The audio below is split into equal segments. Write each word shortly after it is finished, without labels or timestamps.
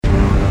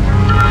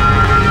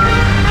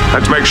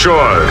Let's make sure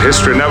that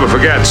history never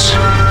forgets.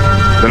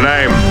 The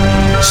name.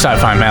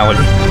 Sci-Fi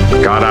Malady.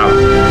 Got out.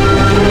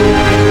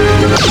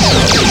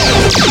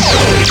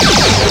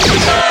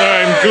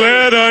 I'm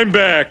glad I'm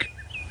back.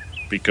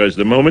 Because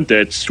the moment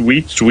that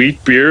sweet,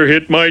 sweet beer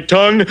hit my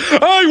tongue,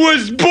 I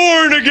was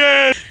born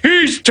again!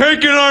 He's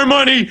taking our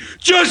money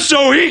just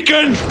so he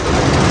can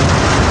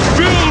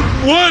build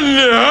one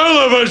hell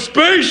of a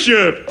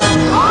spaceship!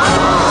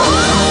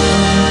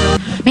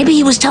 Maybe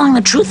he was telling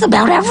the truth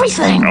about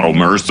everything. Oh,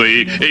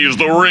 mercy, he's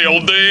the real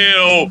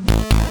deal!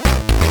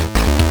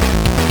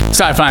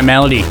 Sci-Fi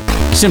Malady.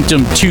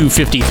 Symptom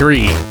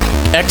 253.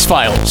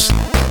 X-Files.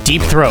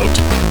 Deep Throat.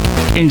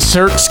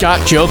 Insert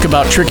Scott joke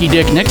about Tricky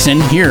Dick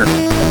Nixon here.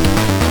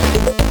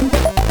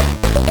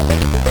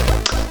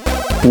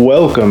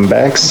 Welcome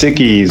back,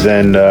 Sickies,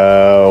 and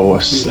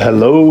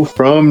hello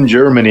from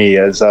Germany,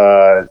 as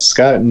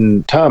Scott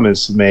and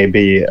Thomas may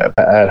be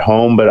at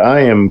home, but I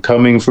am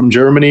coming from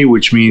Germany,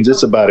 which means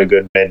it's about a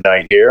good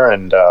midnight here,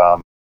 and,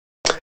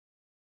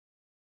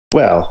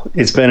 well,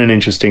 it's been an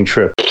interesting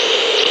trip.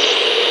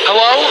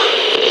 Hello?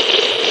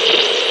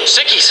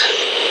 Sickies,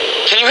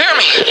 can you hear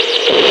me?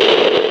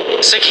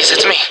 Sickies,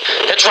 it's me,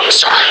 the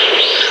Drunkstar.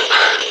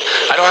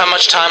 I don't have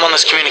much time on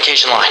this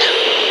communication line.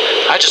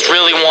 I just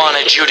really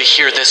wanted you to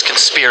hear this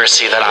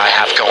conspiracy that I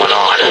have going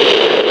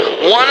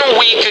on. 1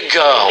 week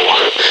ago,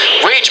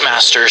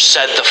 Ragemaster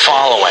said the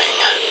following.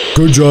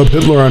 Good job,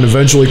 Hitler, on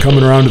eventually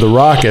coming around to the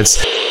rockets.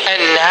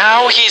 And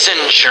now he's in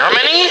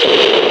Germany?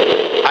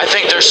 I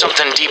think there's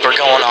something deeper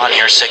going on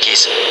here,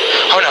 Sickies.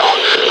 Oh no,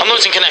 I'm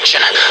losing connection.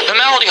 The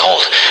Malady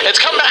hold. It's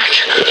come back.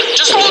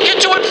 Just look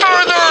into it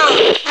further.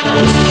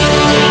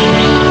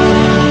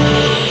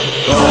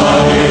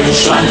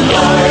 Deutschland,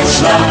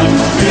 Deutschland,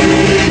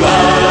 über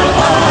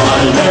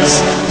alles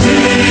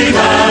in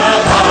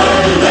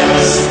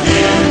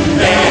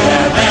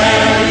der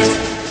Welt,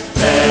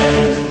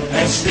 denn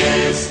es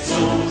steht zu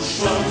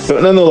Schluss.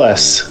 But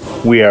nonetheless,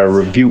 we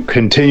are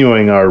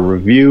continuing our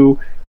review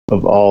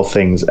of all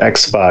things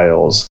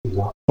X-Files,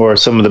 or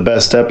some of the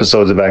best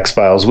episodes of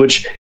X-Files,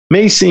 which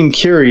may seem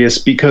curious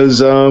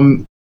because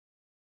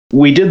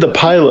we did the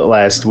pilot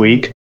last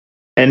week,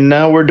 and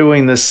now we're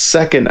doing the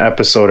second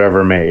episode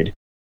ever made.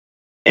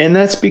 And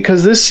that's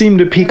because this seemed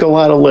to peak a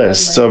lot of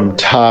lists of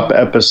top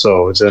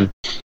episodes. And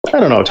I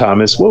don't know,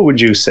 Thomas, what would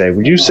you say?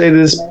 Would you say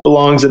this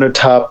belongs in a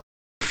top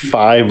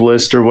 5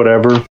 list or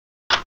whatever?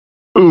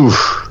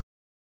 Oof.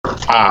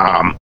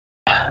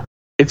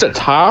 It's a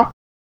top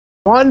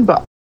one,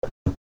 but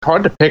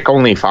hard to pick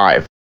only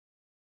 5.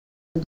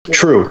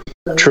 True.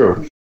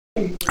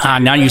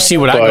 Now you see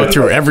what I go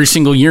through every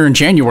single year in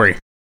January.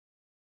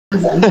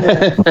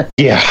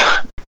 Yeah.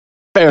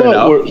 Fair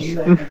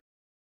enough.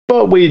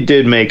 But we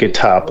did make a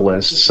top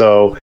list,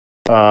 so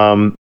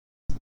and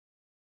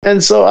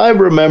so I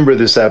remember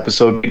this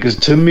episode because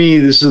to me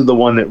this is the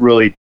one that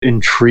really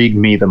intrigued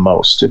me the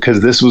most, because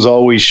this was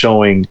always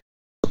showing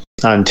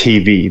on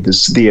TV. The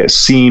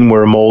scene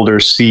where Mulder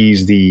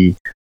sees the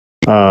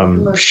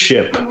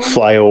ship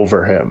fly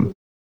over him.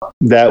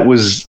 That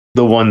was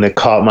the one that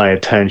caught my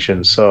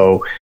attention.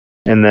 So,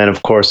 and then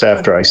of course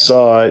after I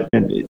saw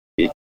it,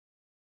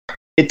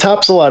 it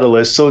tops a lot of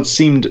lists, so it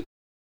seemed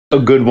a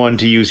good one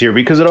to use here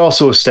because it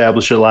also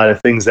established a lot of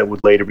things that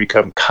would later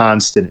become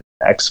constant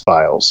in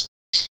X-Files.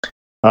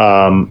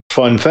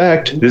 Fun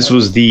fact, this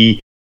was the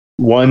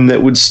one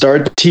that would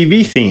start the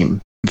TV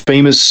theme, the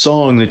famous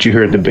song that you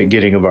heard at the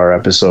beginning of our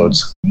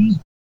episodes.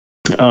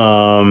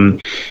 You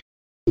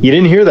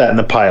didn't hear that in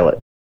the pilot.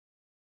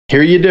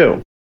 Here you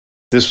do.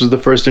 This was the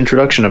first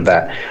introduction of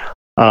that.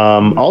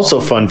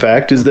 Also, fun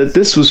fact is that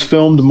this was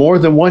filmed more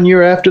than 1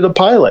 year after the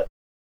pilot.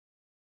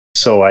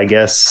 So I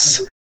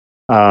guess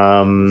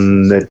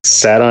it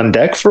sat on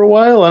deck for a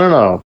while. I don't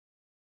know.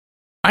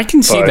 I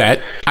can see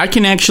that. I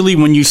can actually,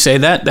 when you say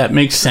that, that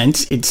makes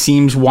sense. It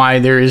seems why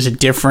there is a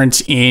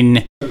difference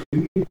in...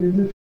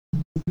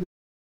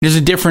 There's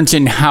a difference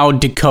in how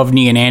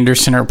Duchovny and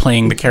Anderson are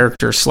playing the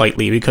characters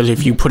slightly, because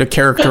if you put a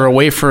character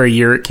away for a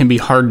year, it can be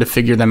hard to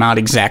figure them out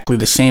exactly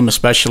the same,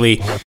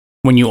 especially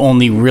when you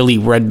only really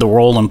read the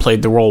role and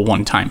played the role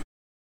one time.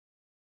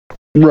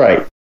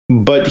 Right.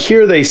 But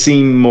here they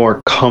seem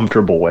more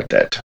comfortable with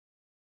it.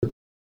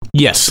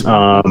 Yes.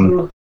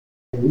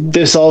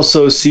 This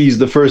also sees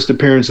the first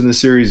appearance in the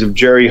series of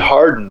Jerry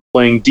Hardin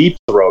playing Deep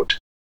Throat.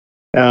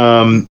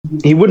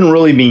 He wouldn't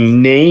really be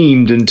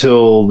named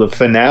until the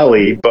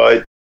finale,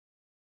 but,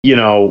 you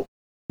know,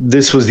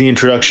 this was the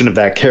introduction of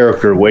that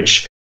character,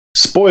 which,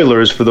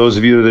 spoilers for those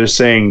of you that are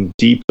saying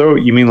Deep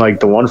Throat, you mean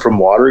like the one from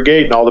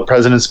Watergate and All the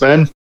President's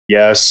Men?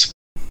 Yes.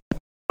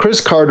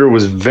 Chris Carter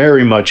was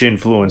very much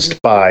influenced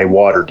by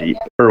Watergate.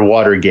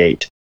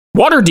 Waterdeep.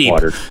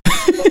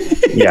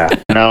 Yeah,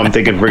 now I'm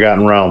thinking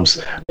Forgotten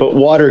Realms. But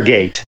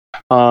Watergate,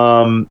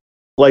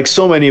 like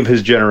so many of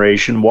his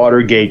generation,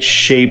 Watergate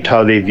shaped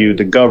how they viewed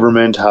the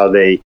government, how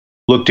they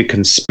looked at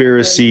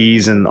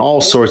conspiracies and all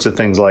sorts of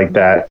things like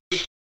that.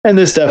 And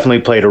this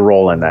definitely played a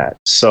role in that.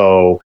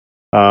 So,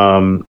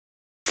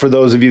 for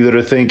those of you that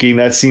are thinking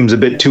that seems a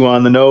bit too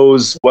on the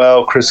nose,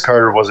 well, Chris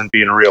Carter wasn't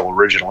being a real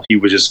original. He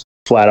was just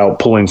flat out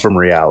pulling from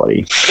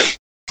reality.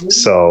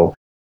 So,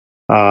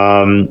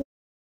 the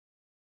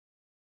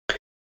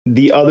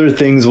other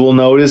things we'll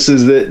notice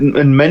is that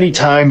and many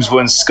times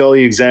when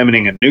Scully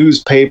examining a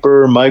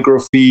newspaper,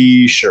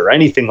 microfiche, or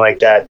anything like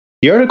that,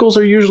 the articles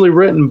are usually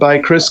written by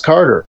Chris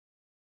Carter.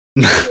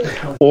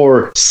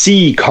 Or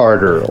C.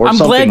 Carter, or I'm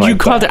something glad you like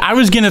caught that. it. I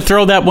was going to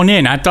throw that one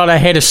in. I thought I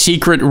had a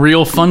secret,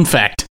 real fun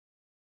fact.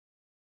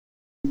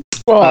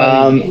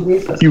 Well,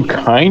 you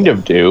kind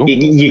of do.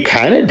 You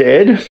kind of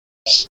did.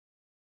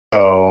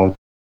 So,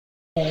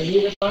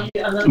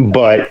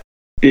 but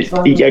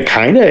it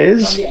kind of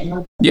is.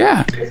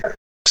 Yeah.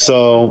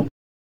 So,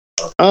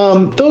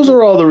 those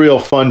are all the real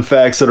fun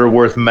facts that are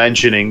worth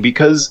mentioning,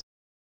 because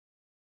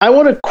I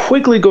want to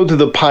quickly go through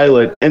the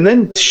pilot and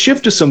then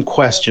shift to some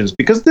questions,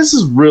 because this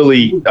is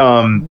really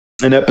an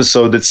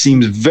episode that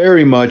seems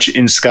very much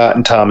in Scott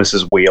and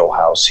Thomas's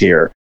wheelhouse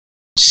here.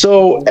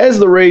 So, as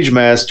the Rage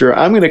Master,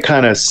 I'm going to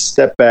kind of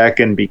step back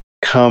and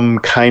become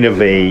kind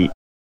of a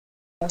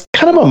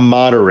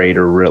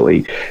moderator,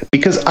 really,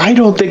 because I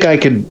don't think I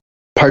could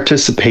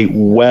participate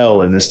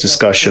well in this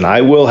discussion.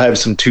 I will have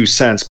some 2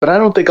 cents, but I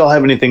don't think I'll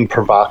have anything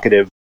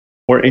provocative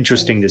or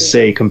interesting to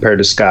say compared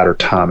to Scott or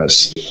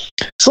Thomas.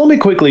 So let me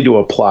quickly do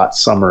a plot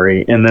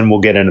summary, and then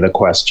we'll get into the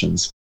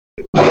questions.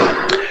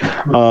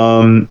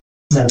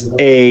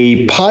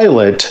 A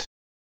pilot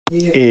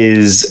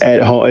is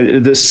at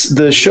home.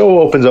 The show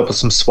opens up with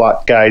some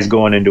SWAT guys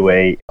going into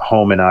a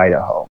home in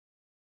Idaho.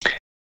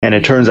 And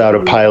it turns out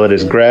a pilot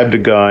has grabbed a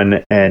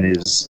gun and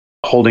is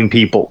holding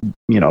people,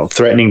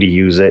 threatening to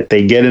use it.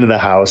 They get into the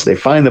house, they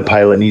find the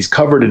pilot, and he's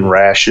covered in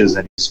rashes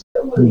and he's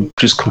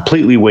just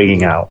completely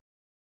wigging out.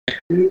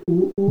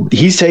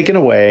 He's taken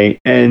away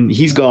and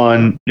he's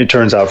gone, it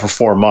turns out, for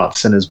 4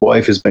 months. And his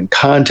wife has been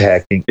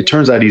contacting. It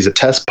turns out he's a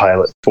test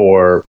pilot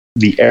for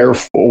the Air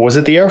Force. Was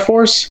it the Air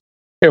Force?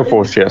 Air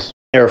Force, yes.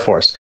 Air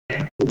Force.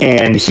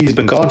 And he's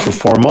been gone for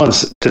 4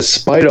 months.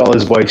 Despite all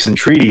his wife's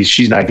entreaties,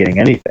 she's not getting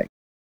anything.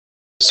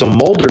 So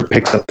Mulder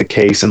picks up the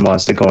case and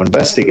wants to go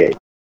investigate.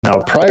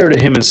 Now, prior to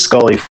him and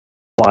Scully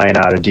flying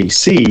out of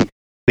D.C.,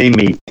 they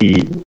meet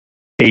the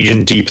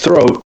Agent Deep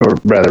Throat, or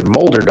rather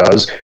Mulder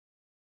does, who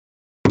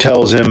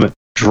tells him,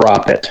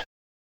 drop it.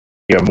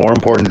 You have more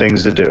important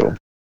things to do.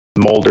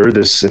 Mulder,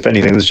 if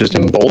anything, this just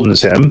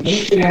emboldens him.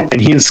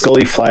 And he and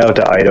Scully fly out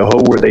to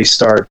Idaho, where they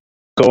start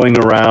going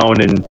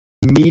around and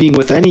meeting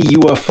with any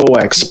UFO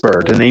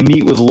expert, and they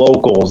meet with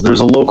locals. There's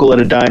a local at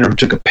a diner who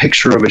took a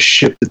picture of a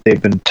ship that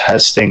they've been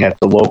testing at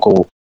the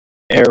local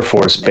Air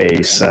Force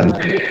base, and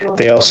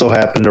they also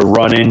happen to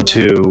run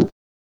into,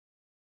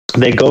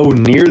 they go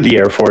near the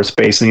Air Force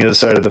base on the other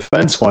side of the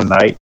fence one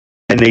night,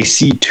 and they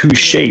see 2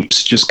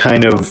 shapes just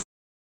kind of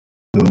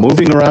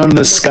moving around in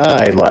the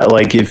sky,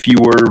 like if you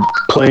were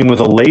playing with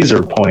a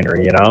laser pointer,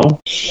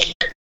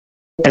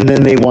 And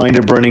then they wind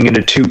up running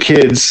into 2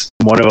 kids,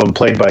 one of them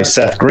played by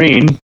Seth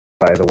Green,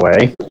 by the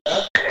way.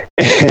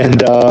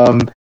 And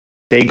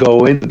they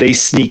go in, they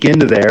sneak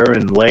into there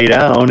and lay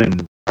down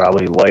and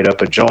probably light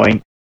up a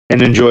joint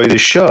and enjoy the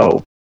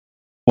show.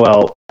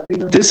 Well,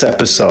 this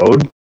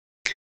episode,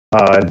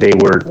 they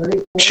were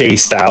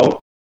chased out.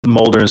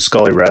 Mulder and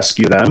Scully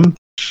rescue them.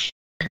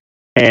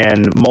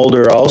 And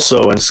Mulder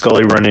also and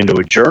Scully run into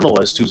a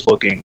journalist who's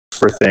looking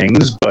for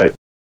things, but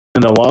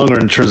in the long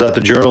run, it turns out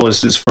the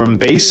journalist is from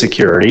base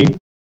security.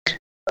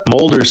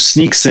 Mulder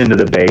sneaks into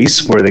the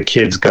base where the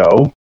kids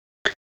go,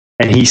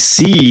 and he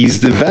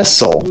sees the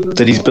vessel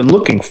that he's been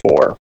looking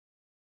for,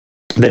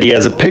 that he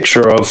has a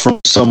picture of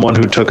from someone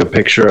who took a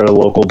picture at a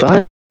local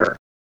diner.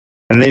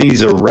 And then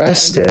he's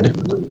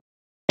arrested,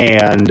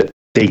 and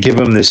they give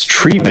him this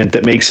treatment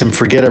that makes him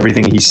forget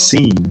everything he's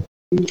seen.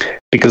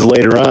 Because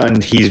later on,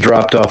 he's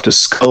dropped off to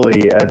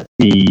Scully at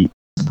the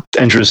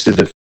entrance to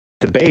the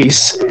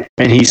base,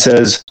 and he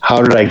says,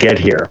 how did I get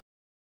here?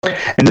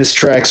 And this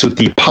tracks with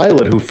the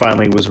pilot who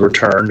finally was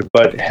returned,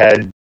 but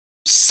had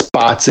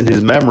spots in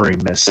his memory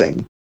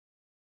missing.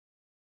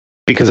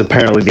 Because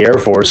apparently the Air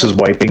Force is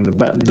wiping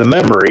the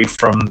memory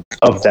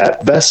of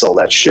that vessel,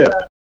 that ship.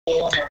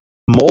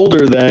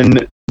 Mulder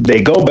then,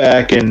 they go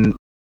back and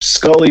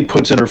Scully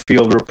puts in her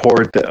field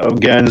report that,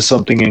 again,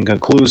 something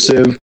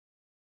inconclusive.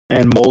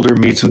 And Mulder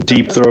meets with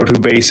Deep Throat, who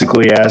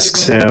basically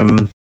asks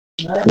him,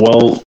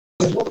 well,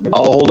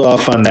 I'll hold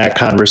off on that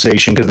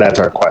conversation because that's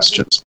our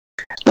questions.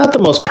 Not the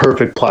most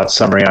perfect plot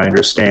summary, I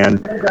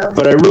understand,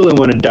 but I really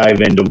want to dive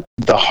into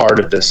the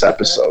heart of this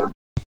episode.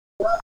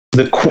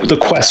 The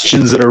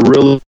questions that are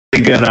really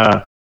going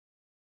to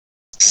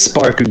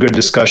spark a good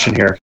discussion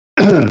here.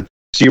 So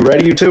you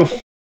ready, you two?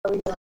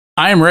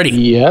 I am ready.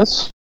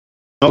 Yes.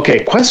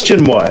 Okay,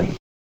 question 1.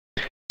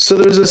 So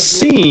there's a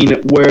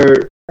scene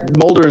where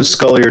Mulder and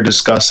Scully are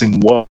discussing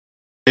what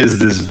is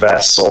this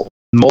vessel.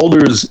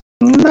 Mulder's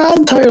not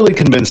entirely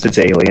convinced it's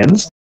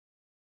aliens.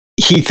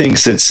 He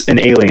thinks it's an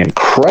alien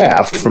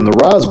craft from the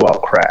Roswell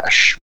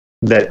crash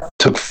that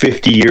took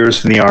 50 years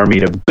for the Army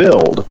to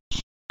build.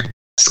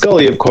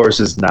 Scully, of course,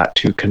 is not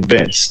too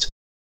convinced.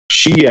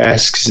 She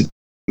asks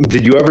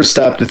did you ever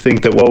stop to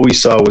think that what we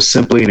saw was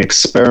simply an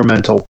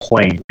experimental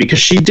plane? Because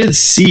she did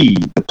see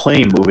the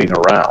plane moving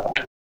around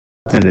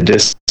in the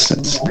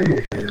distance,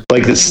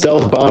 like the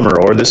stealth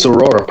bomber or this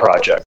Aurora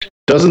project.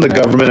 Doesn't the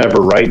government have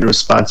a right and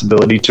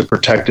responsibility to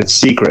protect its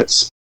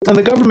secrets? And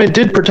the government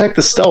did protect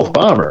the stealth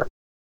bomber.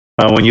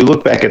 When you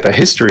look back at the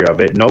history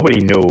of it, nobody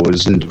knew it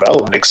was in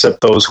development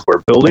except those who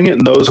were building it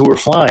and those who were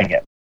flying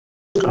it.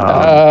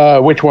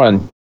 Which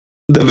one?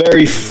 The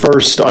very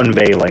first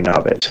unveiling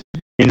of it.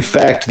 In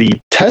fact, the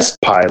test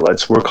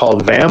pilots were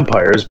called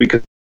vampires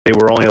because they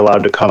were only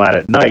allowed to come out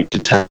at night to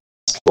test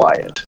fly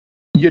it.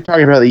 You're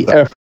talking about the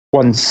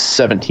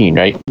F-117,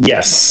 right?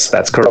 Yes,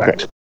 that's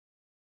correct.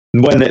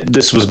 When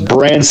this was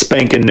brand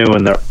spanking new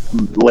in the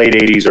late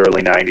 80s,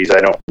 early 90s. I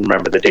don't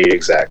remember the date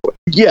exactly.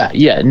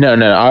 Yeah. No.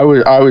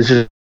 I was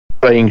just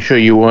making sure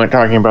you weren't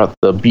talking about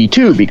the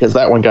B-2 because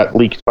that one got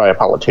leaked by a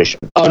politician.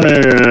 Oh, no.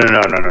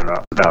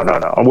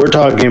 We're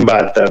talking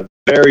about the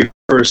very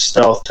first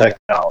stealth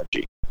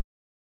technology.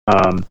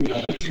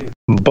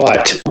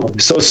 But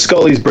so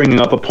Scully's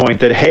bringing up a point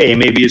that, hey,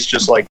 maybe it's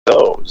just like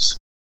those.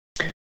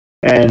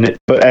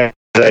 But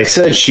as I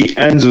said, she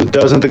ends with,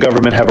 doesn't the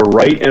government have a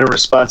right and a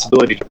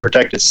responsibility to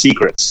protect its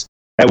secrets?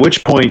 At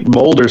which point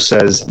Mulder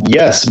says,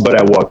 yes, but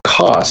at what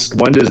cost?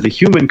 When does the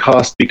human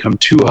cost become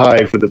too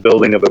high for the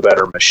building of a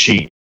better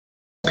machine?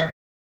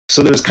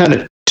 So there's kind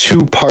of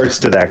two parts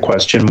to that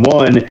question.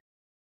 One,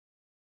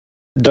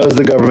 does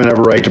the government have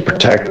a right to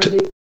protect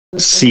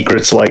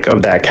secrets like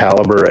of that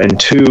caliber? And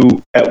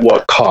two, at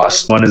what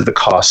cost? When is the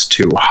cost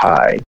too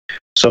high?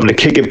 So I'm going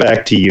to kick it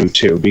back to you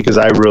two, because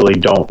I really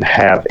don't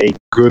have a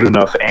good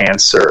enough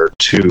answer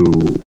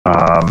to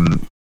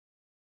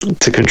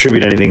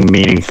contribute anything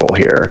meaningful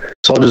here.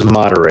 So I'll just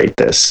moderate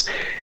this.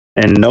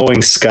 And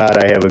knowing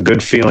Scott, I have a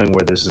good feeling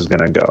where this is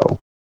going to go.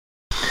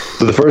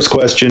 So the first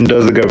question,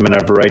 does the government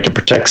have a right to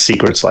protect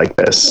secrets like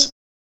this?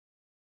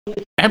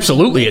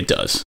 Absolutely it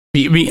does.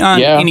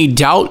 Beyond any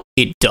doubt,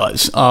 it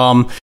does.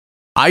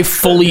 I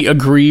fully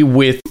agree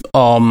with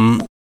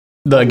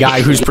the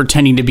guy who's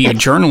pretending to be a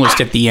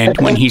journalist at the end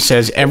when he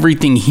says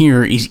everything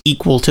here is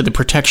equal to the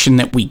protection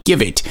that we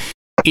give it.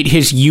 It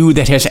is you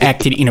that has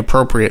acted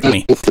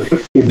inappropriately.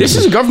 This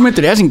is a government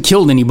that hasn't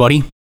killed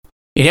anybody.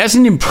 It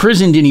hasn't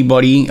imprisoned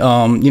anybody.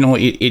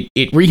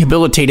 It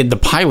rehabilitated the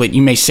pilot.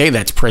 You may say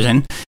that's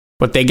prison,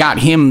 but they got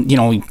him,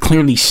 he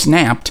clearly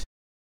snapped.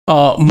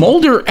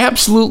 Mulder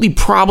absolutely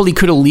probably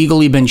could have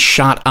legally been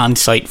shot on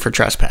sight for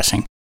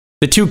trespassing.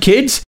 The two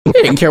kids, they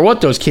didn't care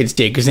what those kids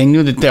did because they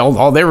knew that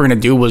all they were going to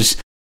do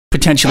was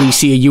potentially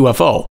see a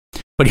UFO.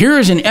 But here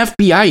is an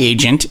FBI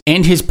agent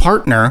and his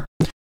partner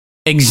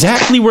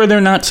exactly where they're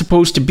not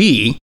supposed to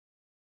be,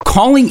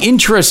 calling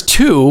interest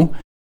to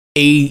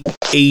a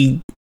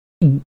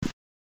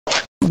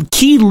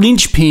key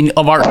linchpin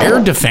of our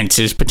air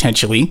defenses,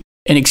 potentially,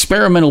 an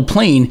experimental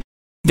plane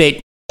that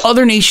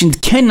other nations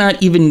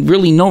cannot even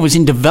really know is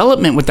in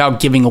development without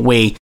giving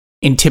away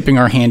and tipping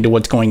our hand to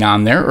what's going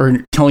on there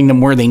or telling them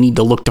where they need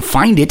to look to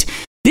find it.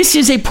 This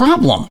is a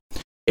problem.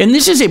 And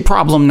this is a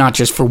problem not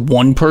just for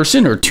one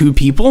person or two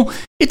people.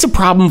 It's a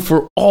problem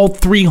for all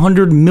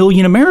 300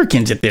 million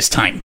Americans at this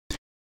time.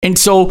 And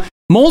so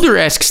Mulder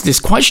asks this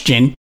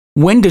question,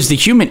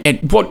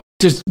 at what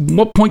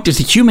point does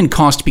the human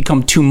cost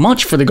become too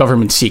much for the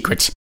government's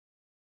secrets?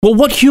 Well,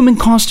 what human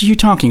cost are you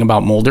talking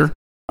about, Mulder?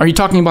 Are you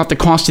talking about the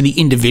cost of the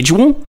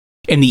individual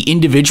and the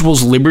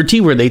individual's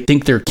liberty where they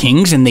think they're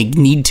kings and they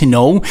need to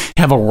know,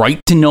 have a right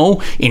to know,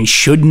 and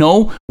should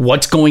know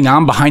what's going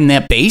on behind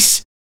that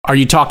base? Are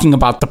you talking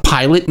about the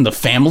pilot and the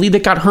family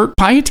that got hurt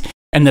by it,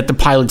 and that the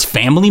pilot's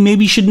family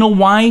maybe should know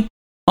why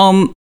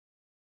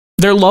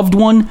their loved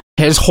one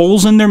has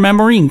holes in their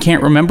memory and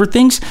can't remember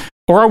things?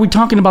 Or are we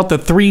talking about the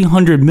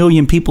 300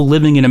 million people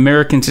living in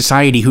American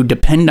society who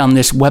depend on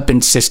this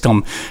weapon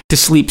system to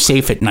sleep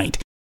safe at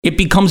night? It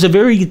becomes a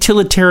very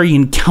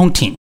utilitarian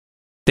counting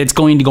that's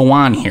going to go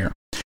on here.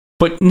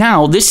 But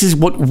now this is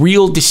what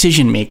real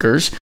decision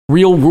makers,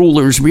 real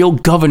rulers, real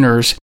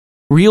governors,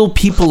 real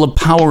people of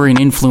power and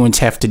influence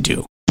have to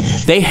do.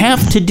 They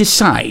have to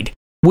decide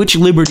which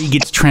liberty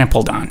gets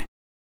trampled on.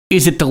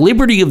 Is it the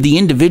liberty of the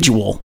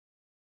individual?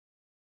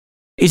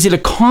 Is it a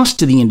cost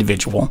to the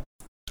individual?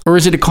 Or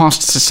is it a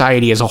cost to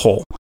society as a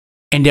whole?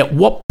 And at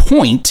what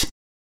point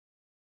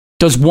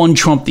does one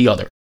trump the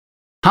other?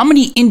 How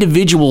many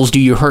individuals do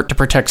you hurt to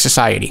protect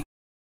society?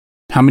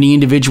 How many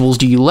individuals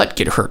do you let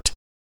get hurt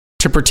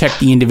to protect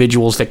the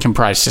individuals that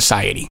comprise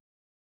society?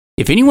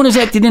 If anyone has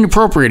acted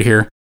inappropriate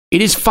here,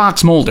 it is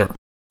Fox Mulder,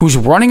 who's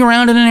running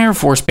around in an Air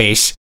Force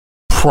base,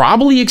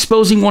 probably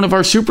exposing one of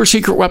our super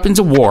secret weapons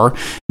of war,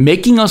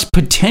 making us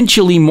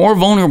potentially more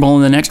vulnerable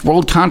in the next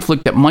world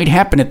conflict that might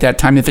happen at that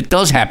time if it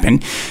does happen,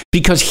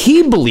 because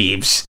he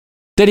believes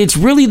that it's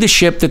really the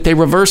ship that they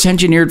reverse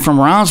engineered from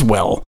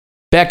Roswell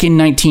back in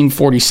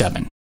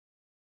 1947.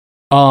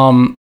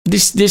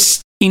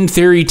 This in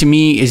theory to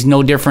me is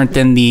no different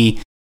than the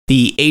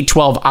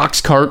A-12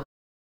 ox cart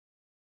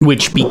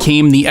which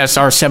became the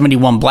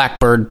SR-71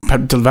 Blackbird,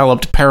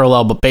 developed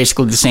parallel, but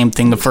basically the same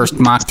thing, the first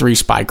Mach 3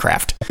 spy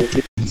craft.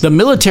 The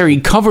military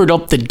covered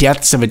up the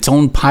deaths of its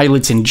own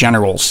pilots and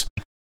generals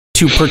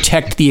to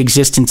protect the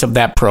existence of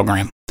that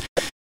program.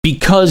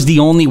 Because the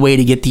only way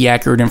to get the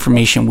accurate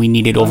information we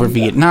needed over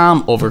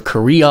Vietnam, over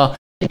Korea,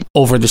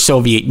 over the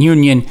Soviet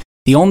Union,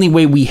 the only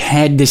way we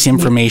had this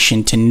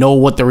information to know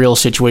what the real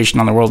situation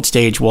on the world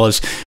stage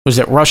was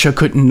that Russia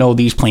couldn't know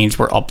these planes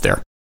were up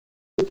there.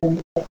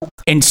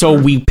 And so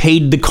we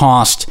paid the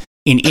cost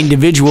in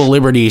individual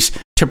liberties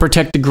to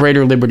protect the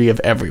greater liberty of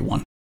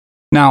everyone.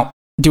 Now,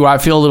 do I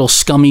feel a little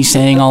scummy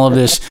saying all of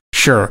this?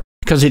 Sure,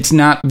 because it's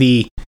not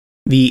the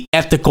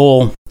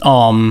ethical,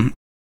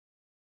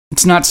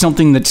 it's not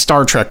something that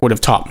Star Trek would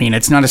have taught me, and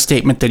it's not a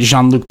statement that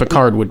Jean-Luc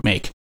Picard would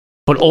make.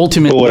 But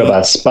ultimately, But what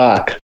about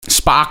Spock?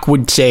 Spock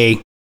would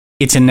say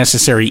it's a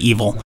necessary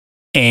evil,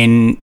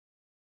 and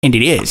it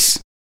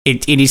is.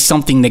 It is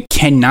something that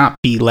cannot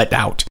be let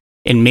out.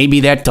 And maybe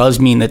that does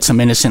mean that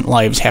some innocent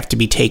lives have to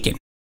be taken.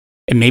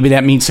 And maybe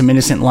that means some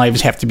innocent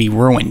lives have to be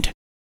ruined.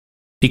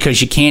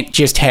 Because you can't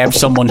just have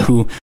someone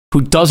who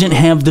doesn't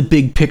have the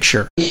big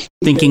picture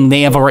thinking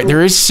they have a right.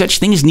 There is such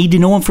thing as need to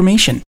know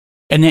information.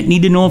 And that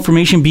need to know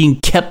information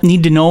being kept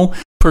need to know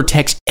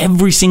protects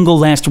every single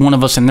last one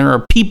of us. And there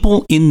are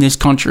people in this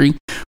country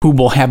who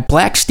will have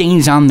black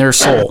stains on their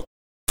soul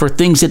for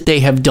things that they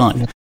have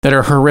done that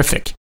are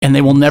horrific and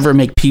they will never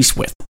make peace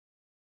with.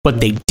 But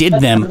they did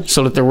them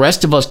so that the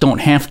rest of us don't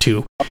have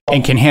to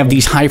and can have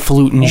these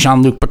highfalutin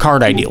Jean-Luc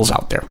Picard ideals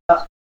out there.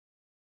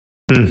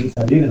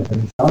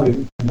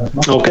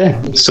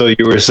 Okay, so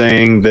you were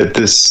saying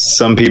that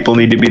some people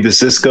need to be the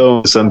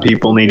Cisco, some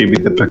people need to be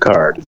the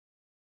Picard.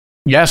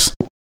 Yes.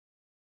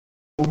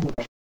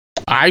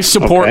 I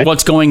support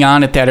what's going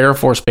on at that Air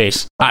Force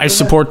base. I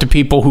support the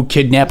people who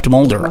kidnapped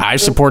Mulder. I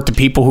support the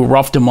people who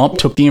roughed him up,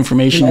 took the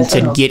information, and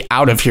said, get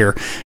out of here.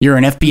 You're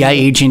an FBI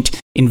agent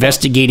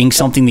investigating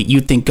something that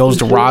you think goes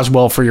to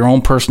Roswell for your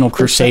own personal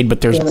crusade,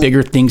 but there's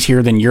bigger things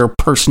here than your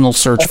personal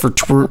search for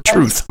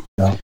truth.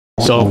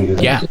 So,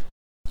 yeah.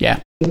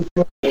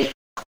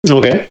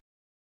 Okay.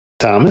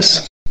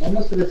 Thomas?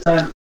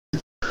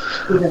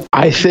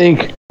 I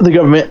think the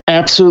government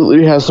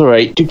absolutely has the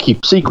right to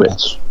keep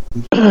secrets.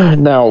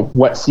 Now,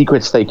 what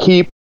secrets they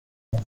keep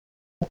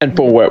and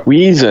for what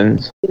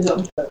reasons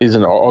is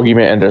an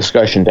argument and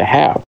discussion to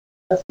have.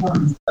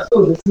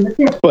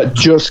 But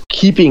just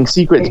keeping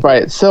secrets by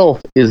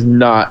itself is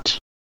not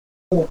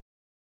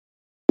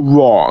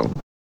wrong,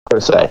 per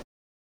se.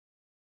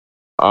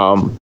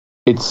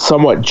 It's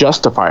somewhat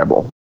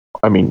justifiable.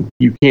 I mean,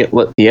 you can't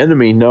let the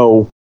enemy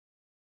know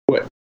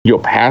what your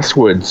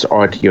passwords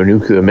are to your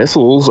nuclear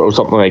missiles or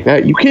something like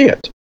that. You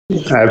can't.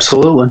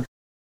 Absolutely.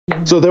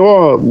 So there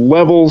are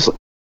levels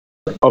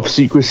of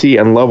secrecy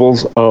and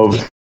levels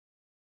of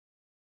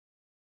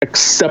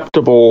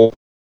acceptable,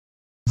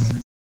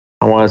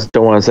 don't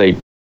want to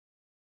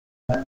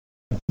say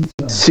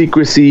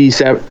secrecy,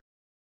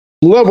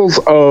 levels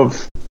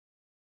of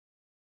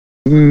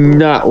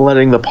not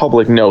letting the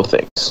public know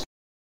things.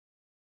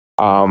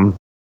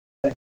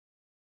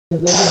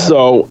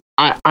 So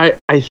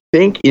I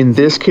think in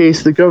this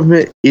case, the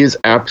government is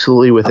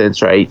absolutely within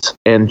its rights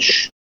and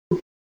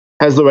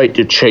has the right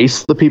to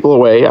chase the people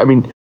away. I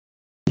mean,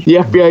 the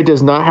FBI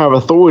does not have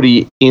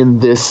authority in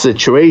this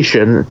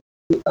situation.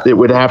 It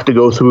would have to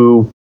go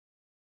through,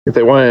 if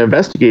they want to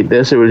investigate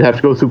this, it would have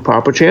to go through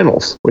proper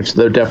channels, which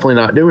they're definitely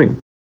not doing.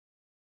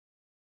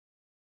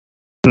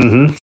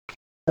 Mm-hmm.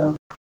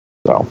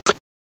 So.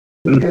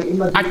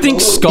 I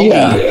think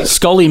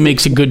Scully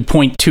makes a good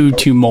point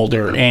to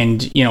Mulder, and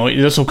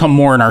this will come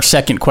more in our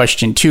second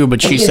question too.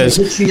 But she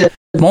says,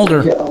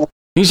 Mulder,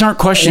 these aren't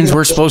questions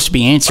we're supposed to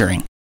be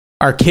answering.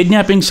 Our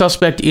kidnapping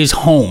suspect is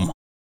home.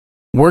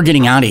 We're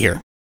getting out of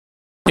here.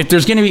 If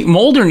there's going to be,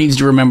 Mulder needs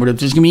to remember that if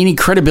there's going to be any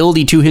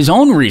credibility to his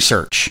own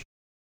research,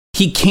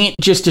 he can't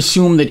just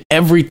assume that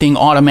everything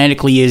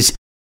automatically is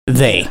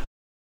they.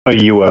 A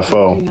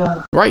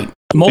UFO. Right.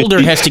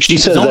 Mulder has to keep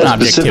his own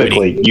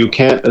objectivity. You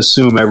can't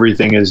assume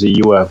everything is a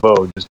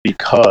UFO just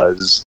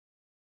because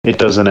it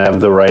doesn't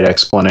have the right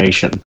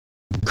explanation.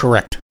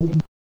 Correct.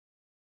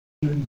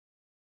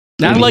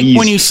 Not like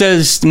when he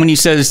says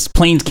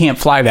planes can't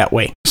fly that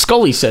way.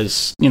 Scully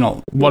says,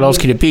 what else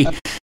could it be?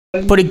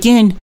 But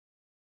again,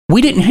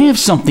 we didn't have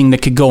something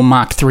that could go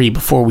Mach 3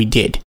 before we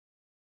did.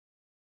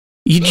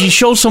 You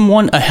show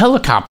someone a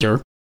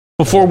helicopter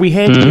before we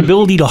had the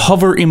ability to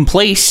hover in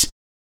place.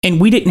 And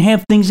we didn't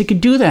have things that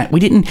could do that.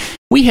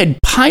 We had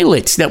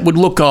pilots that would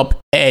look up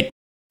at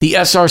the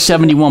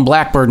SR-71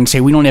 Blackbird and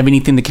say, we don't have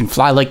anything that can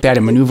fly like that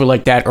and maneuver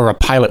like that, or a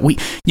pilot.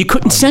 You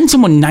couldn't send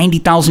someone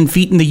 90,000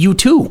 feet in the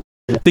U-2.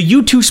 The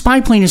U-2 spy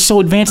plane is so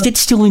advanced,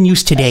 it's still in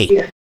use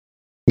today.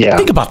 Yeah.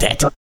 Think about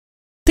that.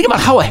 Think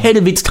about how ahead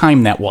of its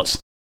time that was.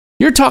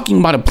 You're talking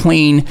about a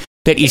plane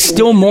that is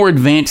still more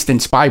advanced than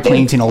spy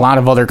planes in a lot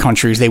of other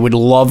countries. They would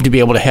love to be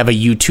able to have a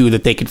U-2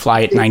 that they could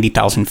fly at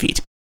 90,000 feet.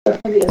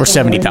 Or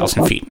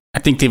 70,000 feet. I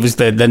think it was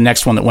the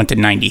next one that went to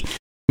 90.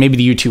 Maybe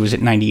the U-2 was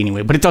at 90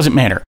 anyway, but it doesn't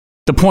matter.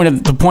 The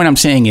point I'm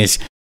saying is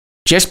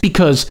Just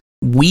because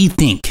we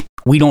think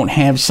we don't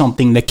have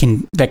something that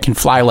can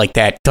fly like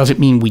that doesn't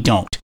mean we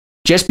don't.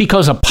 Just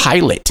because a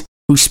pilot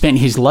who spent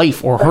his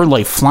life or her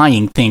life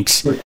flying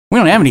thinks we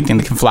don't have anything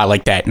that can fly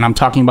like that, and I'm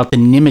talking about the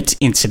Nimitz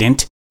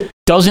incident,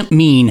 doesn't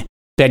mean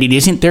that it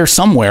isn't there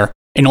somewhere,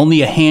 and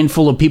only a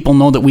handful of people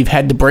know that we've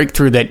had the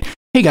breakthrough that,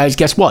 hey guys,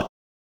 guess what?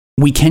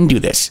 We can do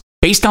this.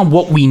 Based on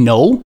what we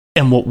know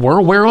and what we're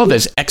aware of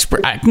as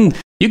expert,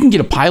 you can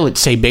get a pilot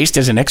say, based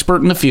as an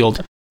expert in the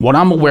field, what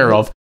I'm aware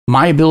of,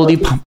 my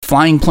ability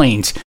flying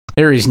planes,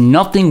 there is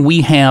nothing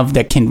we have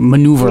that can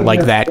maneuver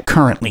like that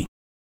currently.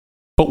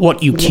 But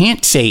what you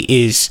can't say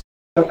is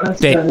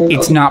that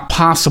it's not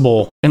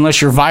possible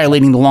unless you're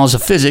violating the laws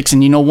of physics.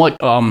 And you know what?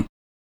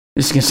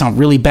 This is going to sound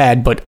really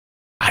bad, but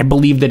I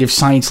believe that if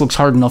science looks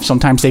hard enough,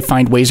 sometimes they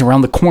find ways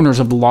around the corners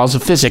of the laws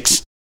of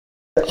physics.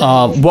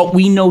 What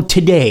we know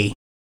today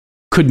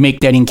could make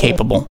that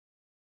incapable.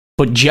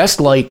 But just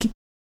like,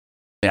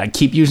 I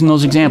keep using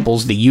those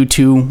examples, the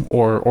U-2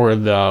 or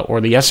the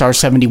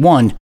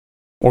SR-71,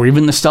 or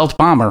even the stealth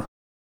bomber,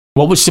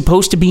 what was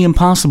supposed to be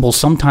impossible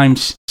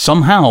sometimes,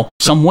 somehow,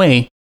 some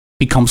way,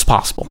 becomes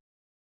possible.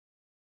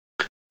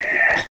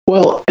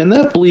 Well, and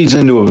that bleeds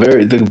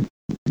into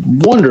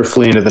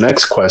wonderfully into the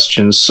next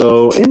question.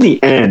 So, in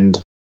the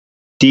end,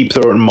 Deep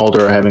Throat and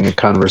Mulder are having a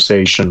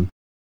conversation.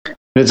 And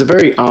it's a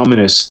very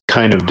ominous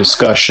kind of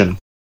discussion.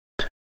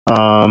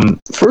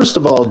 First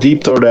of all,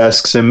 Deep Throat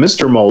asks him,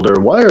 Mr. Mulder,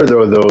 why are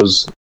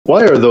those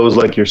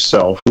like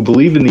yourself who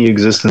believe in the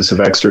existence of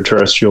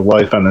extraterrestrial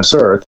life on this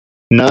Earth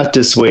not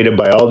dissuaded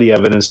by all the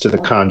evidence to the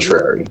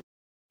contrary?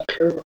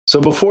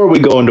 So before we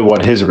go into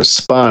what his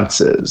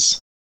response is,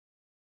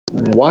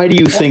 why do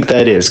you think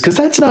that is? Because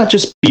that's not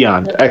just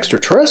beyond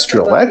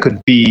extraterrestrial. That could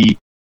be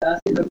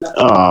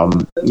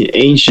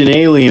ancient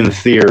alien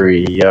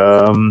theory,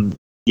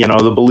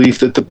 the belief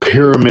that the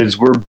pyramids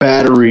were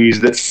batteries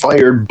that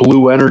fired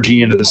blue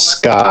energy into the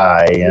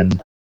sky,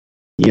 and,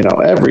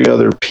 every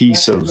other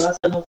piece of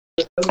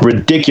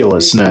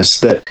ridiculousness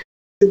that,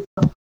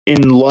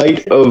 in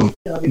light of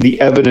the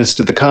evidence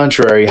to the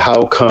contrary,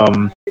 how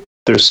come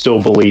there's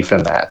still belief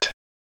in that?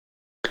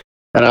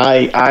 And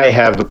I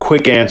have a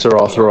quick answer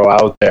I'll throw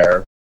out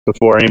there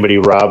before anybody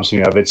robs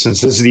me of it, since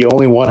this is the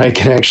only one I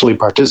can actually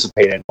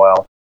participate in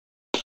well.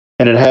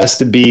 And it has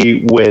to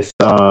be with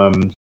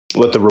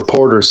what the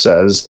reporter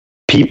says.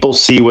 People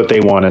see what they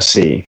want to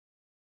see.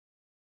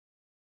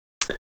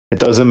 It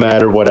doesn't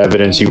matter what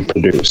evidence you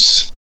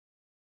produce.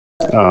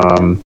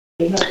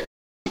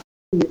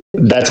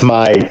 That's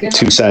my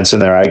 2 cents in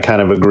there. I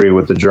kind of agree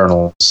with the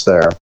journalist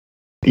there,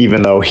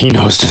 even though he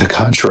knows to the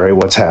contrary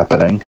what's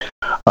happening.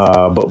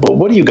 But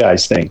what do you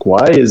guys think?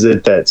 Why is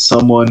it that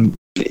someone,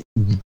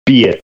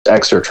 be it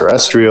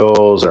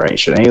extraterrestrials or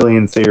ancient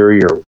alien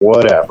theory or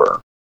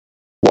whatever,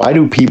 why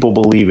do people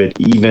believe it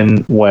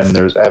even when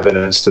there's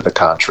evidence to the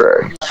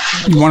contrary?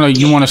 You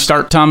want to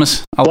start,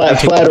 Thomas?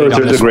 Flat Earth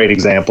is a great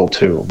example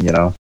too.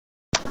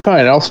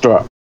 Fine, I'll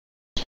start.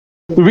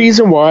 The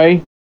reason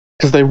why,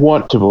 because they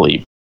want to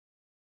believe.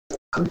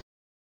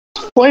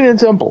 Plain and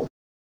simple.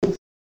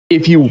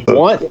 If you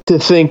want to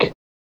think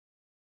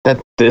that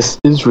this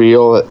is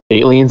real, that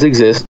aliens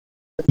exist,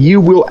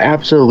 you will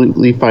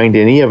absolutely find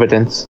any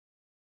evidence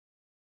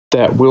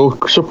that will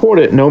support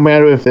it, no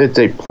matter if it's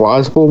a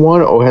plausible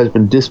one or has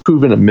been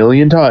disproven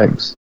 1,000,000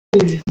 times.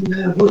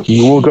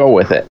 You will go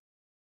with it.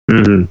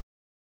 Mm-hmm.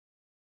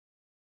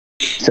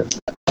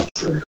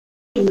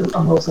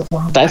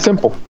 That's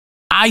simple.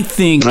 I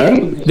think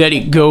that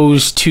it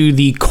goes to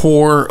the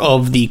core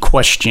of the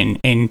question,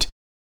 and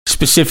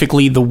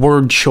specifically the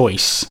word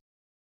choice.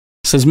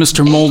 It says,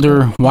 Mr.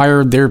 Mulder, why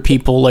are there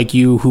people like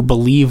you who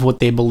believe what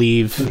they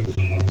believe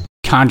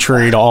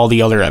contrary to all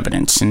the other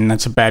evidence? And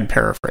that's a bad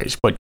paraphrase,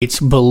 but it's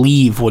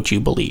believe what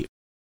you believe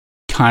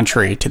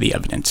contrary to the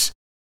evidence.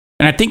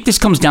 And I think this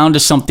comes down to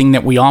something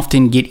that we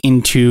often get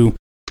into,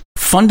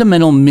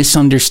 fundamental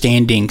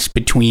misunderstandings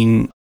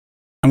between,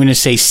 I'm going to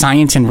say,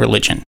 science and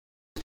religion.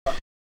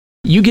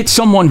 You get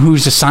someone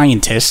who's a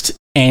scientist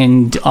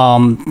and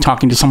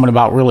talking to someone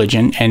about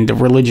religion, and the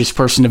religious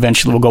person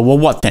eventually will go, well,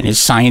 what then? Is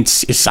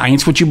science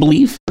what you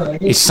believe?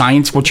 Is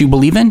science what you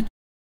believe in?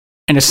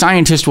 And a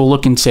scientist will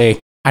look and say,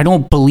 I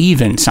don't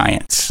believe in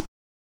science.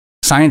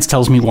 Science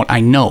tells me what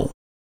I know.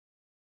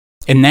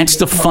 And that's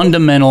the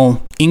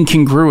fundamental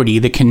incongruity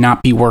that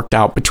cannot be worked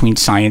out between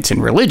science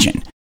and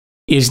religion,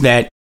 is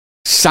that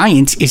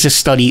science is a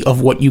study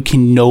of what you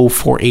can know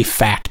for a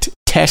fact,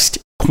 test,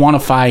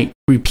 quantify,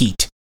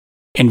 repeat.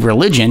 And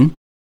religion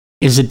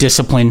is a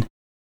discipline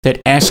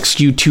that asks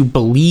you to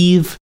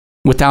believe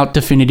without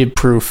definitive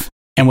proof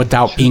and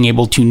without being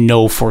able to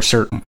know for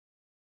certain.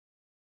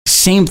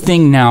 Same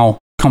thing now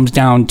comes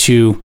down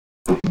to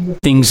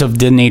things of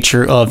the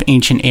nature of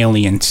ancient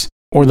aliens,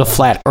 or the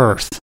flat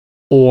earth,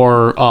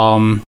 or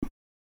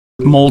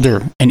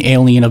Mulder and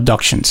alien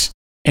abductions.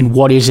 And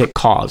what is it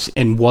caused?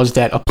 And was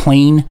that a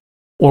plane,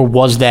 or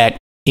was that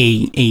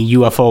a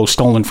UFO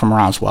stolen from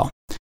Roswell?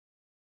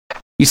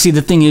 You see,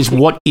 the thing is,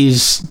 what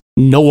is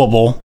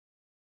knowable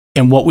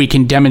and what we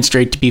can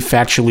demonstrate to be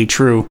factually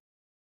true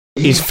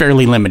is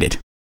fairly limited.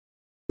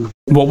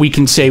 What we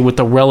can say with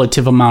a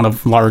relative amount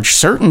of large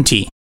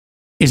certainty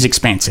is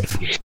expansive.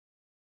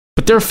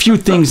 But there are a few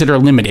things that are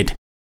limited.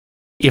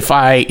 If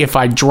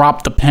I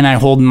drop the pen I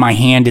hold in my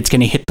hand, it's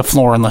going to hit the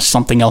floor unless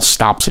something else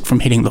stops it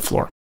from hitting the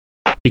floor,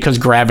 because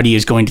gravity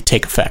is going to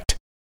take effect.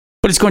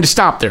 But it's going to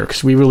stop there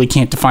because we really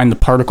can't define the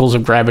particles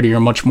of gravity or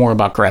much more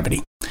about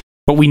gravity.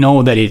 But we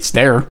know that it's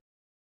there.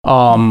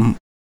 2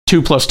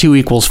 +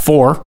 2 =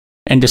 4.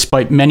 And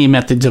despite many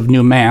methods of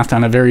new math,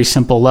 on a very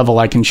simple level,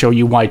 I can show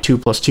you why 2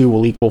 + 2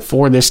 will equal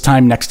 4 this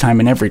time, next time,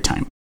 and every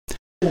time.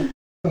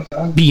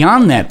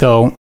 Beyond that,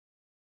 though,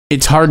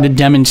 it's hard to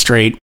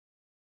demonstrate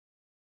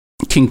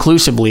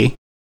conclusively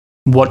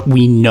what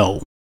we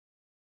know.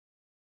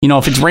 You know,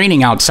 if it's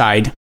raining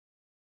outside,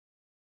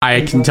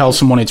 I can tell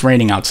someone it's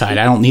raining outside.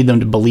 I don't need them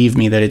to believe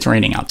me that it's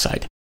raining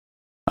outside.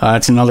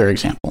 That's another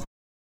example.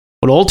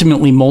 But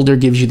ultimately, Mulder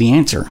gives you the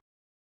answer.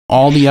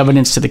 All the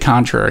evidence to the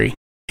contrary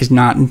is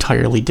not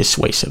entirely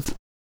dissuasive.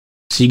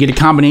 So you get a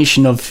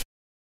combination of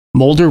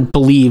Mulder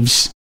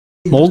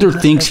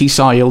thinks he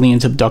saw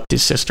aliens abduct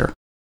his sister.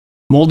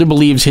 Mulder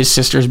believes his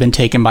sister's been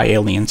taken by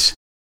aliens.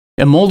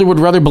 And Mulder would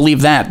rather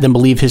believe that than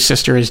believe his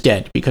sister is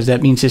dead, because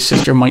that means his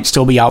sister might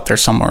still be out there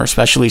somewhere,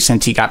 especially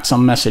since he got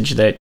some message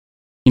that,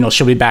 you know,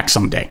 she'll be back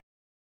someday.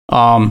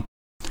 And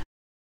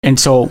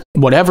so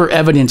whatever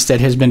evidence that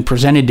has been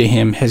presented to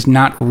him has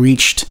not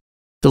reached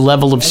the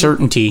level of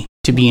certainty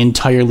to be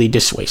entirely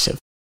dissuasive.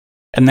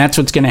 And that's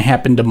what's going to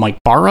happen to Mike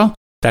Barra.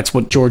 That's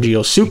what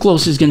Giorgio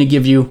Tsoukalos is going to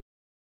give you.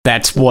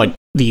 That's what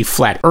the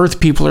flat earth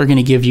people are going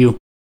to give you.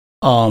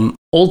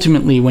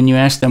 Ultimately, when you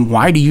ask them,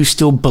 why do you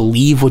still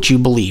believe what you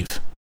believe?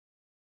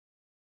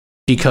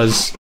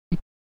 Because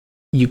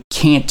you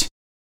can't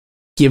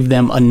give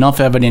them enough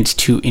evidence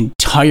to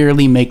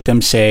entirely make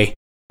them say,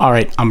 all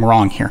right, I'm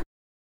wrong here.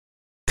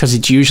 Because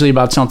it's usually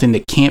about something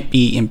that can't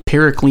be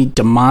empirically,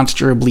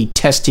 demonstrably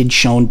tested,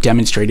 shown,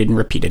 demonstrated, and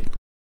repeated.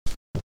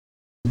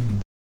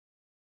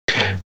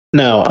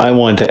 Now, I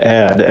want to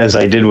add, as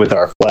I did with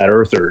our Flat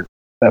Earther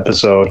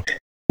episode,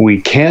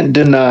 we can't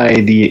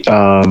deny the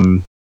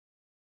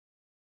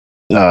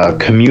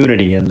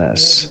community in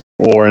this,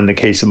 or in the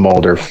case of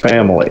Mulder,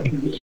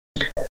 family.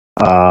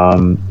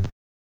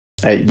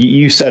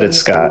 You said it,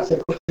 Scott.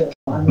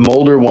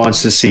 Mulder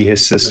wants to see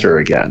his sister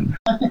again.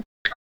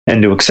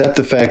 And to accept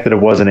the fact that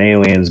it wasn't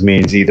aliens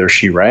means either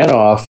she ran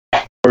off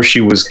or she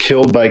was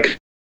killed by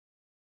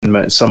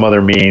some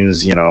other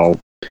means, you know,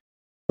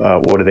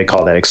 what do they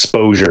call that?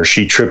 Exposure.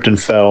 She tripped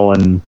and fell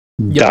and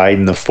died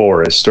in the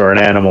forest, or an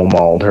animal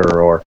mauled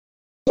her, or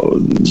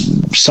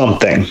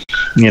something,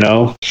 you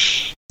know?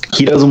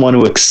 He doesn't want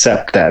to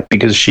accept that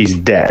because she's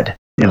dead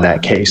in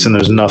that case, and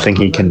there's nothing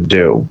he can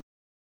do.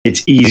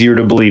 It's easier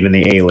to believe in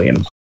the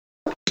alien.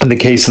 In the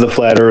case of the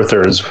Flat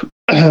Earthers,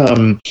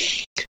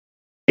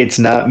 it's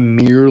not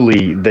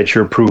merely that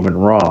you're proven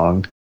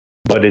wrong,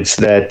 but it's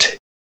that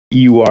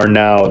you are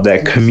now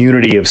that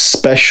community of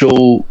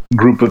special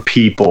group of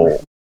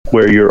people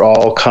where you're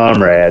all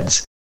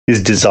comrades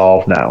is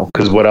dissolved now.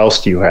 Because what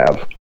else do you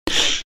have?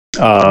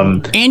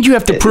 And you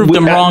have to prove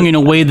them wrong in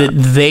a way that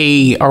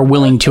they are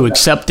willing to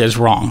accept as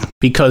wrong,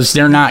 because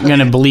they're not going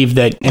to believe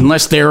that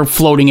unless they're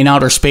floating in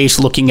outer space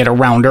looking at a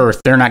round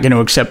Earth, they're not going to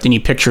accept any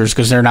pictures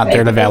because they're not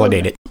there to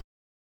validate it.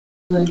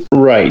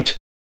 Right.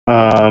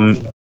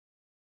 But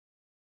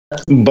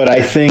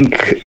I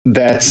think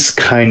that's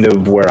kind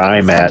of where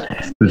I'm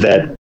at,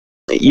 that,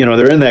 you know,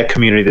 they're in that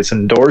community that's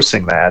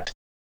endorsing that,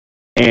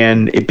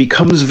 and it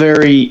becomes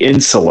very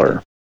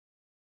insular.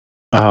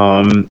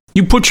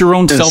 You put your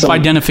own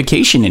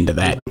self-identification into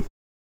that.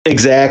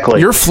 Exactly.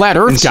 You're a flat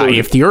Earth guy.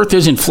 If the Earth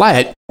isn't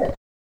flat,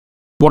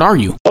 what are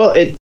you? Well,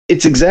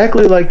 it's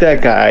exactly like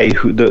that guy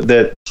who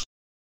that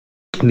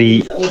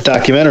the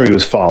documentary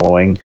was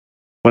following.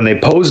 When they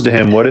posed to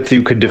him, what if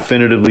you could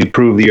definitively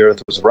prove the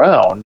Earth was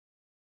round?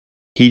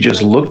 He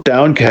just looked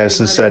downcast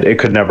and said it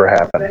could never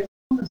happen.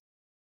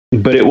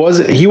 But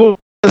he wasn't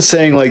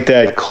saying like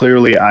that,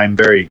 clearly, I'm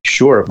very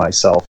sure of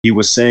myself. He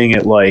was saying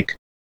it like,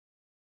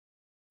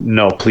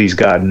 no, please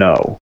God,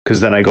 no. Because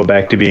then I go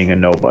back to being a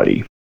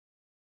nobody.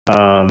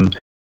 Or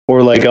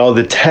like all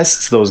the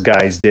tests those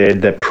guys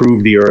did that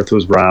proved the Earth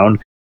was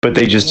round, but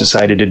they just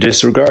decided to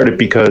disregard it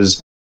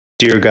because,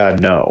 dear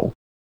God, no,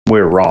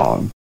 we're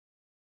wrong.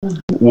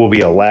 We'll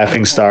be a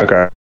laughingstock.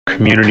 Our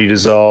community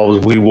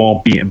dissolves. We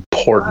won't be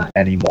important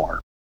anymore.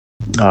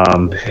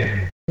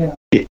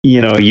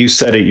 You know, you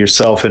said it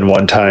yourself in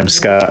one time,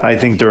 Scott. I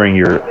think during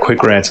your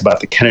quick rants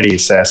about the Kennedy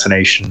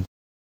assassination,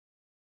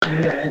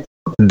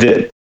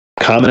 the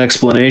common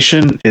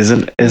explanation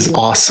isn't as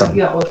awesome.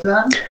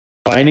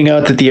 Finding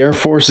out that the Air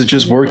Force is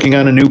just working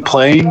on a new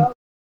plane,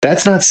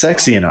 that's not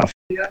sexy enough.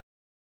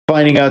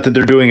 Finding out that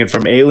they're doing it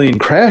from alien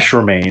crash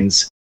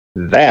remains,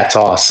 that's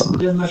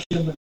awesome.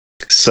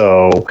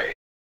 So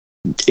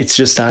it's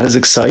just not as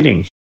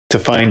exciting to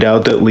find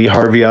out that Lee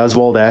Harvey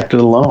Oswald acted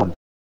alone,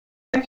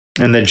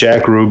 and that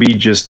Jack Ruby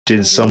just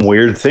did some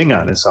weird thing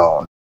on his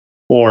own,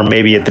 or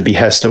maybe at the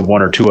behest of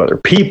one or two other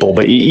people,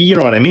 but you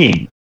know what I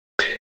mean.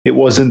 It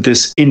wasn't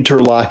this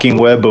interlocking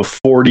web of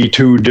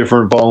 42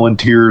 different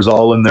volunteers,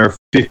 all in their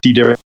 50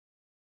 different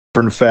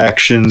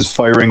factions,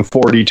 firing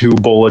 42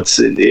 bullets.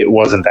 It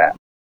wasn't that.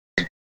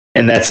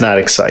 And that's not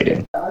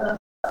exciting.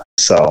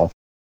 So.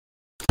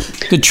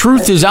 The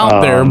truth is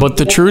out there, but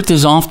the truth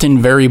is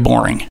often very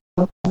boring.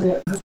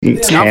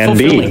 It's not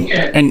fulfilling.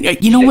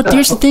 And you know what?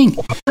 Here's the thing.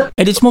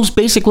 At its most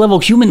basic level,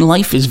 human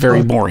life is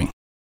very boring.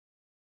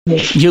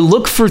 You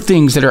look for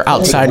things that are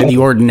outside of the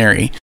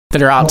ordinary,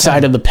 that are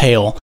outside of the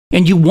pale,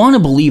 and you want to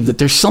believe that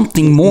there's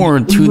something more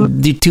to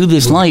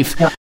this life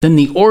than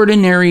the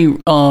ordinary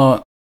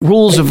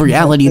rules of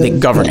reality that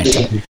govern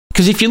it.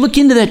 Because if you look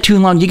into that too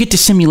long, you get to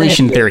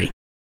simulation theory.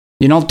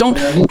 You know, don't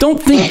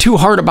think too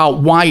hard about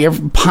why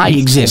pi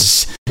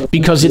exists,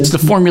 because it's the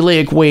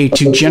formulaic way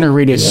to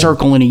generate a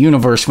circle in a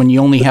universe when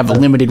you only have a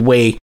limited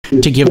way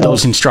to give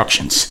those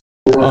instructions.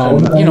 You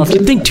know, if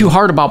you think too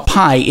hard about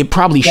pi, it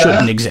probably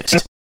shouldn't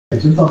exist.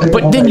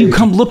 But then you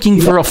come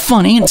looking for a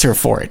fun answer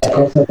for it.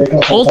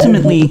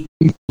 Ultimately,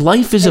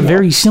 life is a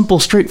very simple,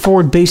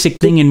 straightforward, basic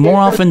thing, and more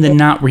often than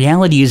not,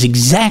 reality is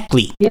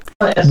exactly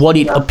what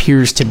it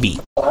appears to be.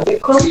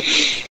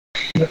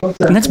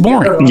 And that's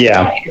boring.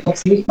 Yeah.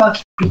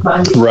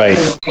 Right.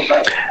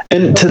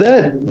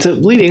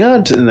 And leading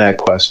on to that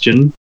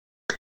question,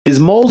 is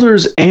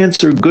Mulder's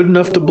answer good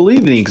enough to believe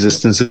in the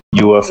existence of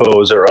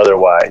UFOs or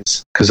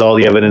otherwise? Because all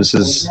the evidence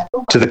is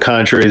to the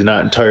contrary is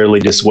not entirely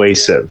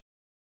dissuasive.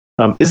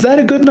 Is that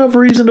a good enough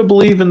reason to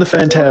believe in the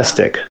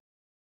fantastic?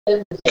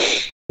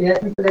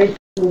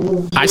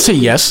 I say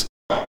yes.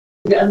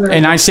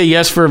 And I say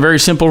yes for a very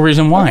simple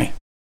reason why.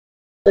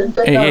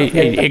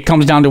 It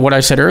comes down to what I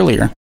said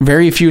earlier.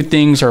 Very few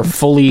things are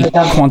fully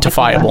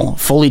quantifiable,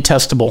 fully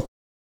testable.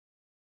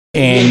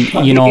 And,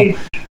 you know,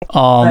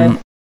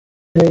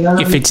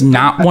 if it's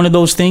not one of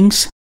those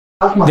things,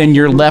 then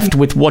you're left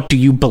with what do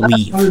you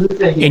believe?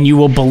 And you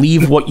will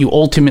believe what you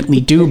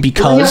ultimately do,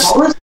 because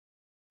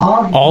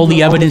all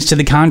the evidence to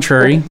the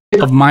contrary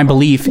of my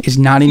belief is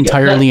not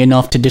entirely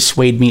enough to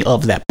dissuade me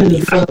of that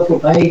belief.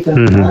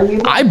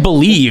 Mm-hmm. I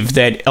believe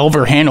that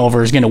Elver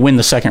Hanover is going to win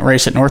the second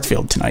race at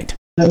Northfield tonight.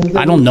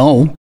 I don't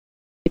know,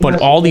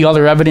 but all the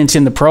other evidence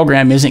in the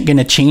program isn't going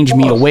to change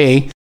me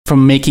away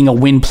from making a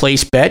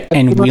win-place bet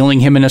and wheeling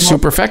him in a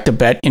superfecta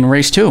bet in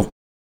race 2.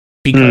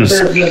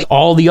 Because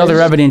all the other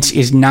evidence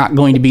is not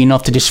going to be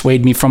enough to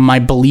dissuade me from my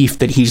belief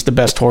that he's the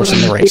best horse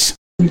in the race.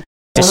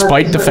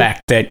 Despite the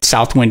fact that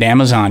Southwind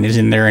Amazon is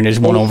in there and has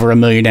won over $1.5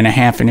 million in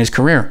his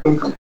career.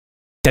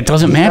 That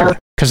doesn't matter,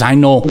 because I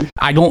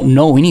don't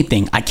know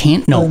anything. I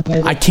can't know.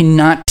 I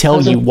cannot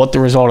tell you what the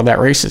result of that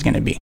race is going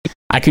to be.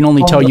 I can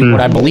only tell you what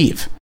I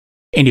believe.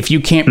 And if you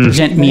can't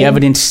present me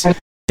evidence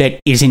that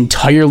is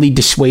entirely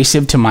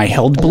dissuasive to my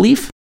held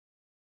belief,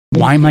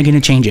 why am I going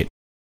to change it?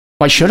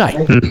 Why should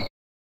I?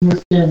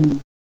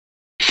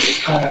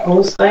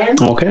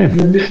 Okay.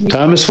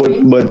 Thomas,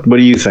 what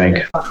do you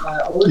think?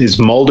 Is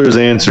Mulder's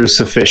answer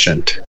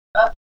sufficient?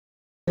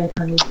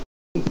 I'm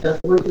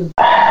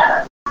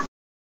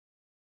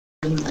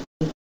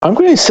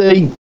going to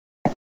say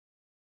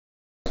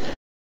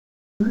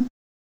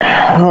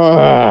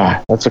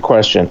that's a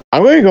question.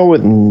 I'm going to go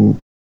with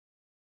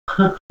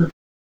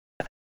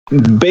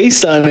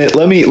based on it.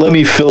 Let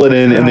me fill it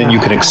in, and then you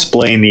can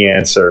explain the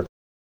answer.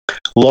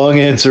 Long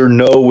answer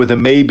no with a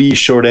maybe.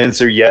 Short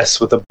answer yes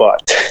with a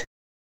but.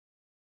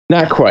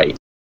 Not quite.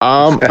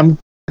 I'm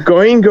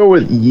going to go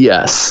with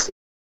yes.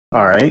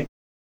 All right.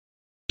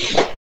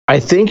 I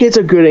think it's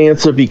a good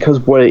answer because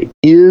what it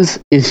is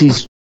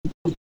he's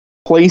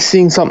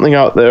placing something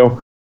out there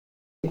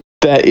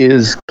that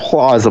is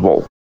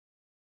plausible.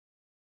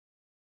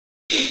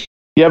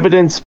 The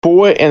evidence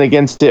for it and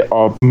against it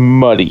are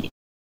muddy.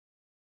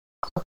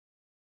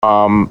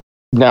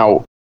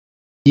 Now,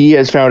 he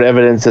has found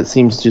evidence that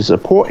seems to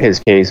support his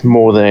case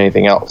more than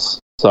anything else.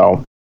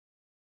 So,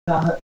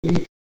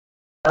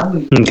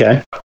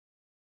 okay.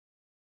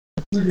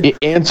 It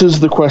answers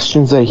the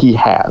questions that he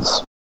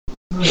has.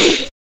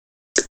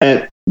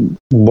 And,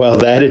 well,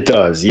 that it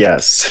does,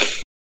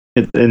 yes.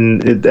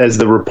 As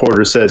the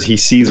reporter says, he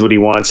sees what he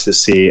wants to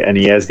see, and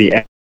he has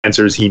the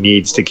answers he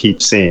needs to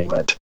keep seeing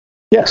it.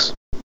 Yes.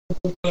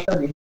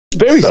 It's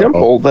very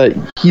simple that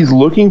he's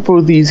looking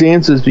for these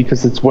answers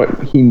because it's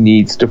what he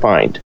needs to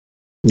find.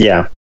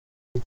 Yeah.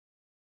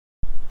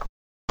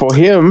 For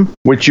him,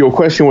 which your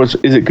question was,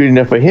 is it good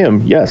enough for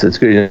him? Yes, it's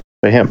good enough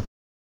for him.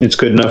 It's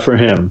good enough for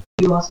him.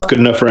 Good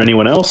enough for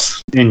anyone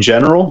else in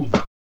general?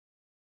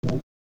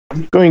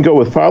 Going to go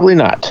with probably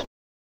not.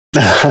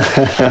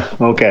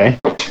 Okay.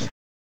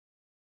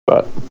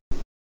 But.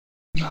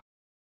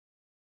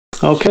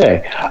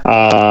 Okay.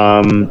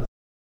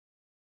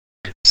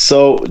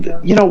 So,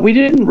 we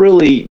didn't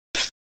really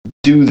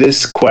do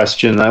this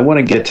question. I want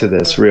to get to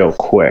this real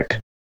quick.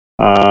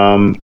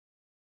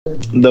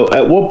 Though,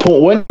 at what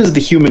point, when does the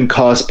human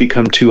cost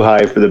become too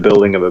high for the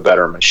building of a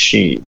better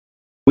machine?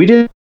 We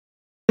didn't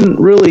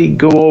really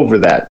go over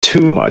that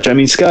too much. I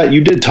mean, Scott,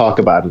 you did talk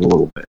about it a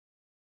little bit.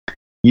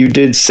 You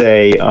did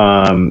say,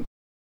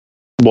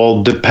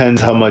 well,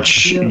 depends how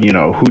much,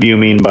 who do you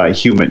mean by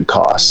human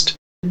cost?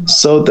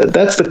 So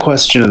that's the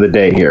question of the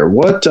day here.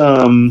 What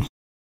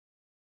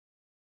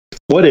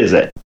is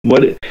it?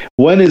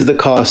 When is the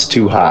cost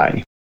too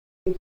high?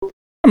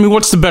 I mean,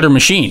 what's the better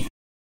machine?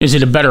 Is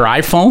it a better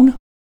iPhone?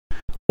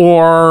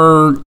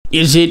 Or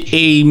is it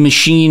a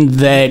machine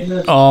that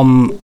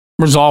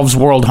resolves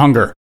world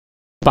hunger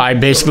by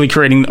basically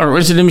creating, or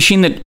is it a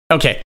machine that,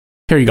 okay,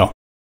 here you go.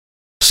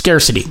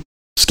 Scarcity.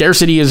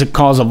 Scarcity is a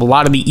cause of a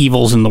lot of the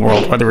evils in the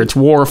world, whether it's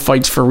war,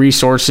 fights for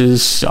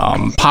resources,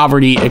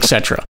 poverty,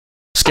 etc.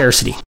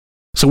 Scarcity.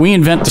 So we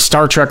invent the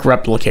Star Trek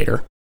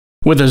replicator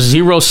with a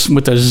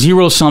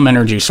zero-sum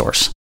energy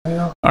source.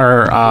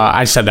 Or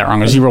I said that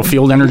wrong, a zero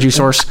field energy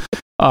source.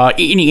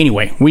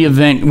 Anyway, we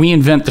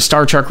invent the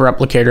Star Trek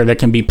replicator that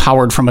can be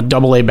powered from a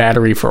AA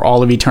battery for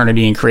all of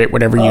eternity and create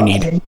whatever you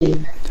need.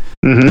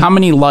 Mm-hmm. How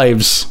many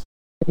lives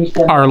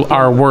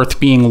are worth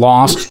being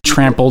lost,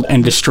 trampled,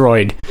 and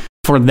destroyed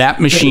for that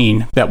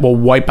machine that will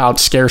wipe out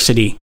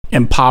scarcity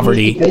and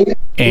poverty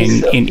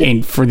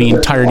and for the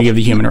entirety of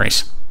the human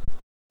race?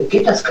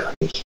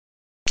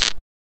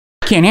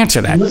 Can't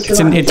answer that.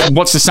 It's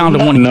what's the sound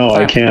of one? No,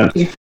 I can't.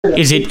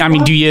 Is it? I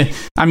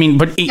mean,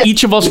 but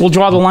each of us will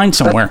draw the line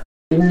somewhere.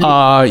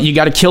 You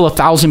got to kill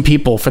 1,000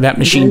 people for that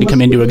machine to come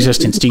into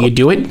existence. Do you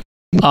do it?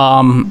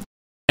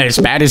 As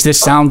bad as this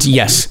sounds,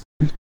 yes,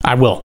 I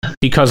will,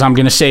 because I'm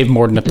going to save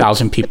more than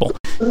 1,000 people.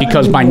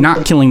 Because by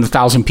not killing the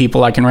 1,000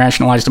 people, I can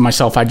rationalize to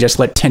myself I just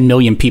let 10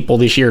 million people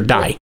this year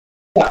die.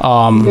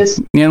 And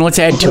let's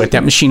add to it.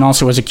 That machine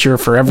also has a cure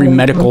for every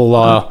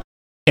medical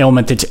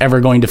ailment that's ever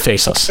going to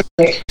face us.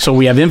 So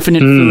we have infinite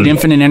food,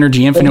 infinite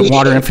energy, infinite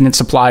water, infinite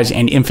supplies,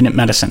 and infinite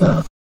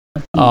medicine.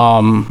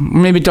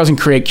 Maybe it doesn't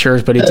create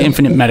cures, but it's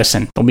infinite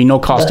medicine. There'll be no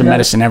cost of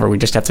medicine ever. We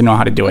just have to know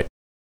how to do it.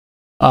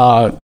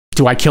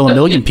 Do I kill 1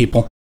 million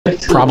people?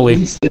 Probably.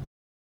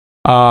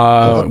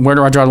 Where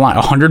do I draw the line?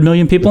 100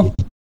 million people?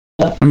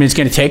 I mean, it's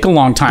going to take a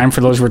long time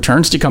for those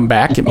returns to come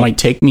back. It might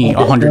take me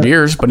 100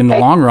 years, but in the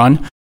long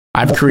run,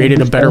 I've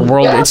created a better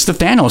world. It's the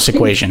Thanos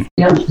equation.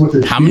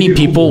 How many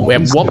people,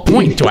 at what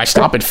point do I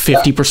stop at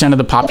 50% of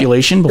the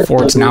population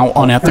before it's now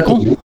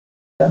unethical?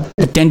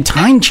 But then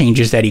time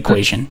changes that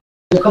equation.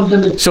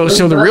 So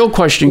the real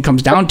question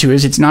comes down to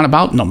is it's not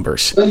about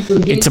numbers.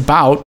 It's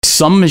about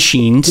some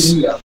machines,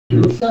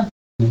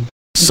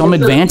 some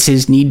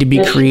advances need to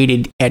be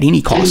created at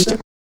any cost.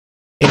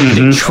 And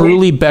to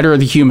truly better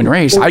the human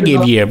race, I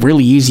gave you a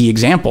really easy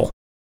example.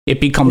 It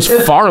becomes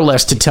far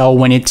less to tell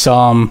when it's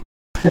a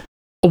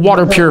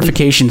water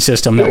purification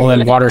system that will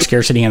end water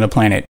scarcity on the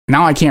planet.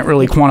 Now I can't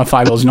really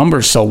quantify those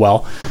numbers so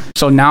well.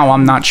 So now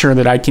I'm not sure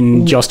that I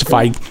can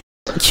justify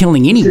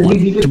killing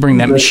anyone to bring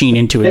that machine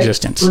into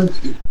existence.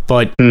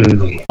 But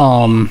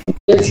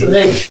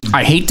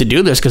I hate to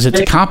do this because it's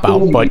a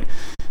cop-out, but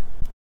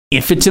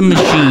if it's a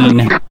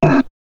machine,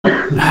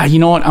 you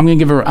know what? I'm gonna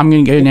give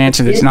an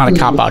answer that's not a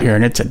cop-out here,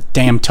 and it's a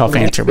damn tough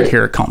answer, but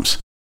here it comes.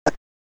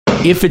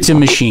 If it's a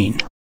machine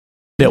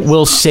that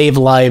will save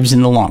lives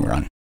in the long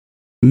run,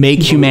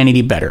 make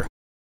humanity better,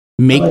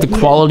 make the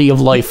quality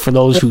of life for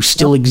those who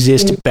still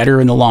exist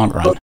better in the long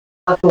run,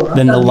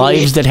 then the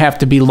lives that have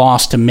to be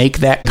lost to make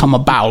that come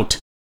about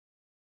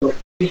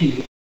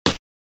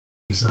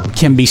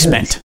can be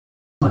spent.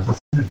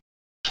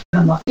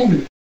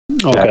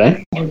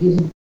 Okay.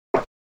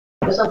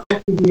 All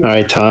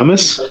right,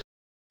 Thomas?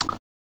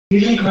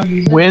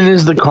 When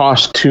is the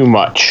cost too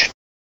much?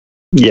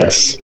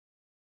 Yes.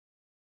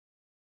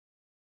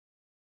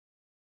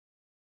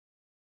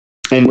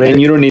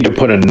 And you don't need to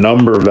put a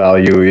number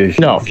value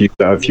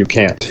if you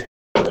can't.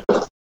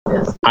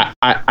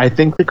 I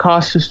think the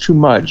cost is too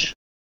much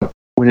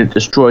when it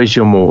destroys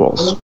your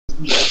morals.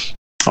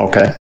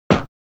 Okay.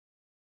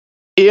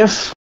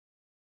 If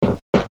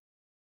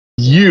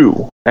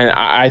you, and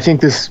I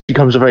think this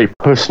becomes a very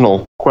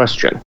personal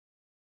question,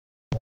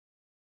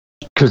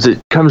 because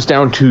it comes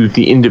down to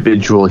the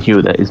individual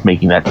here that is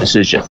making that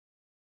decision.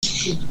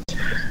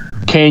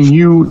 Can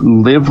you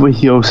live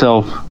with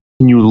yourself?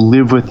 Can you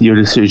live with your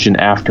decision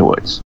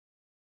afterwards?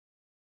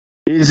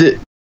 Is it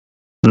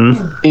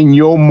in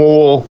your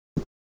moral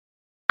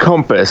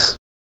compass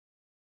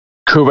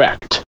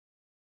correct?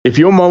 If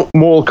your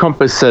moral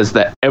compass says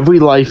that every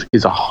life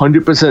is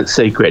 100%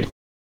 sacred,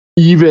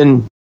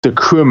 even the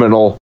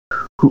criminal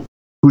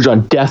who's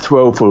on death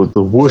row for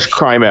the worst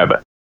crime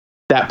ever,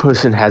 that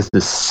person has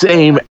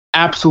the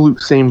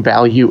absolute same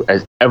value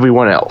as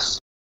everyone else,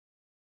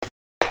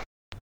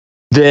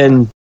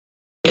 then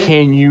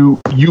you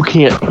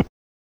can't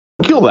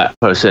kill that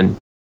person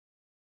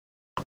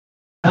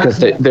because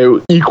they're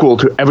equal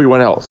to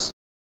everyone else.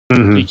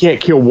 Mm-hmm. You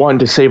can't kill one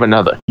to save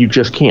another. You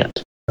just can't.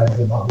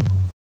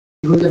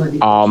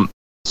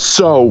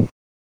 So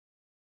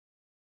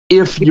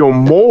if your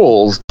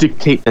morals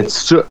dictate that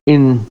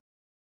certain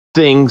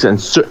things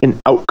and certain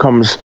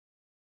outcomes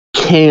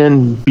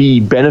can be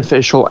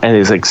beneficial and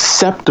is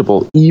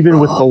acceptable even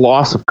with the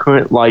loss of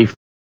current life,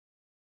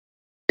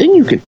 then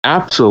you can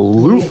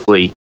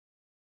absolutely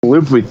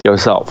live with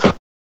yourself.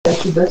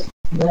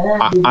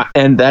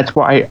 And that's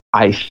why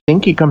I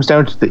think it comes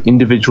down to the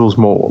individual's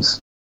morals.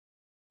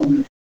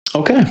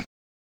 Okay.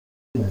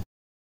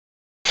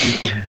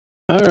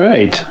 All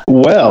right.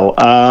 Well,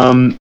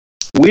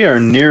 we are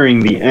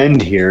nearing the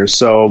end here.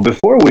 So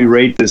before we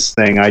rate this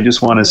thing, I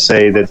just want to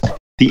say that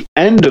the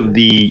end of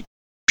the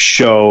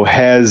show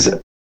has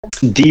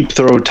Deep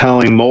Throat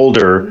telling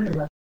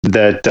Mulder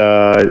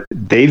that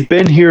they've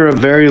been here a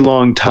very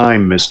long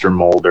time, Mr.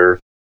 Mulder.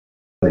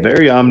 A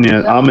very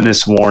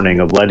ominous warning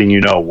of letting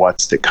you know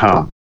what's to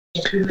come.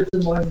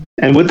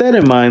 And with that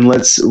in mind,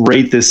 let's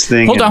rate this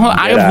thing. Hold on.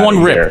 I have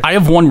one rip. I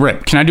have one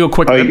rip. Can I do a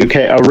quick rip?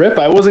 Okay, a rip?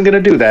 I wasn't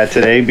going to do that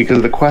today because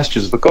of the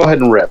questions, but go ahead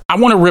and rip. I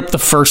want to rip the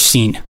first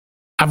scene.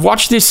 I've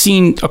watched this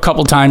scene a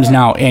couple times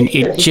now, and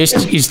it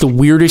just is the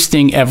weirdest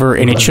thing ever,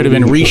 and it should have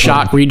been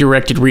reshot,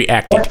 redirected,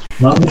 reacted.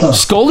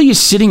 Scully is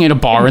sitting at a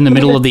bar in the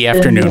middle of the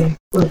afternoon.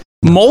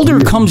 Mulder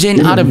comes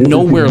in out of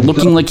nowhere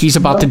looking like he's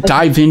about to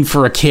dive in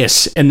for a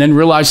kiss, and then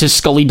realizes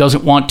Scully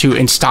doesn't want to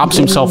and stops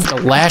himself at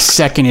the last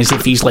second as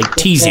if he's like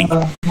teasing.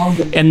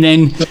 And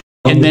then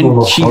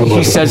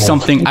he says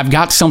something, "I've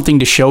got something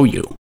to show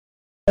you."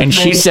 And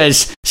she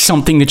says,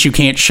 "Something that you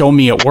can't show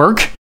me at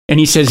work?" And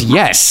he says,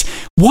 "Yes."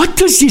 What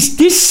does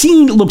this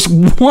scene looks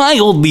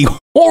wildly,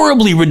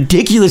 horribly,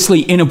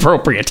 ridiculously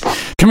inappropriate.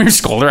 Come here,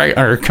 Scully.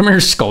 Come here,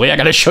 Scully. I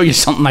got to show you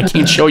something I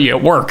can't show you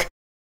at work.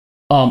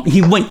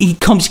 He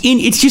comes in.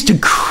 It's just a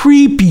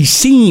creepy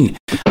scene.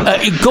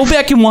 Go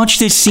back and watch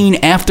this scene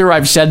after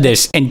I've said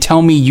this and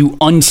tell me you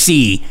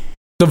unsee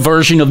the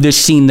version of this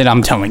scene that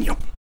I'm telling you.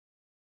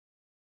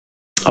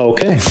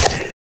 Okay.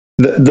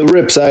 The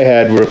rips I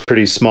had were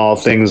pretty small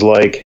things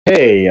like,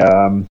 hey,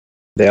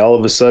 they all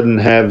of a sudden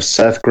have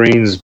Seth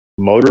Green's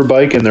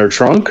motorbike in their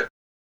trunk.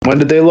 When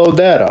did they load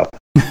that up?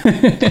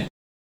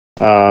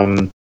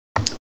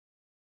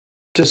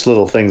 Just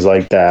little things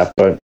like that.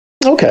 But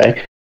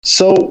okay.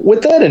 So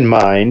with that in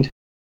mind,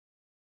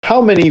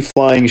 how many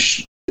flying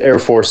Air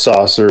Force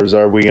saucers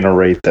are we going to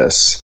rate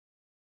this?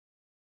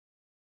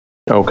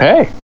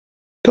 Okay.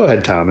 Go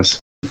ahead, Thomas.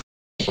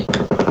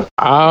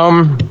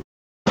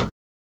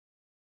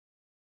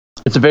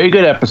 It's a very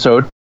good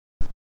episode.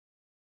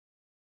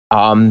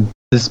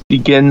 This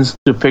begins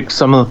to fix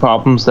some of the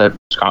problems that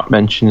Scott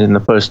mentioned in the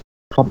first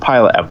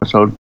pilot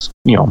episode.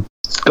 You know,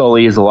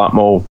 Scully is a lot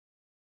more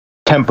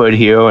tempered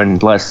here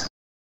and less,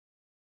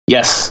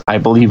 "Yes, I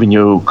believe in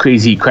your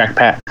crazy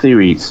crackpot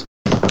theories."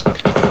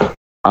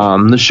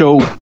 The show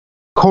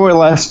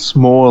coalesces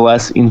more or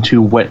less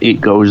into what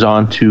it goes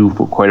on to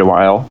for quite a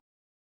while.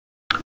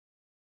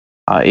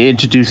 It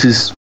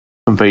introduces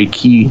some very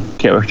key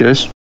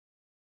characters.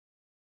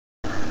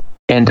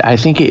 And I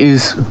think it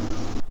is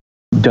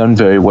done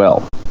very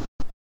well.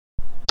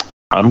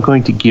 I'm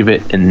going to give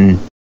it an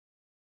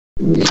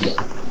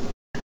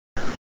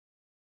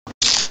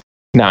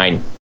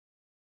 9.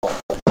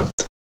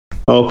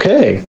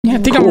 Okay. Yeah, I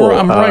think cool.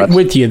 I'm right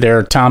with you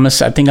there,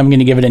 Thomas. I think I'm going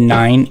to give it a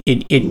 9.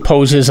 It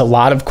poses a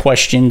lot of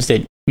questions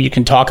that you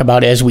can talk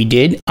about as we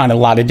did on a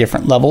lot of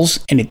different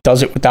levels, and it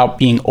does it without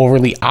being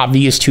overly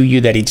obvious to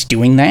you that it's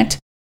doing that.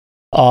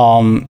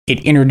 It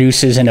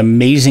introduces an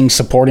amazing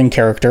supporting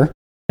character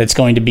that's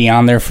going to be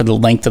on there for the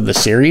length of the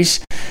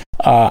series.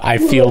 I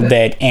feel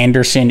that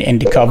Anderson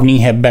and Duchovny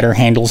have better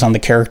handles on the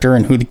character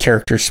and who the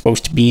character is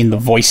supposed to be in the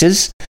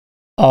voices.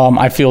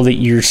 I feel that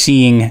you're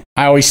seeing,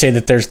 I always say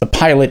that there's the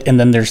pilot and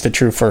then there's the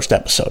true first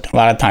episode. A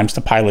lot of times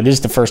the pilot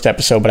is the first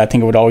episode, but I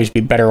think it would always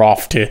be better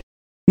off to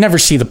never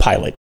see the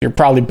pilot. You're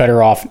probably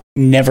better off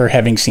never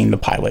having seen the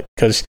pilot,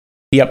 because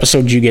the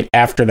episodes you get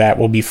after that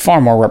will be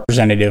far more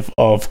representative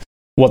of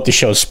what the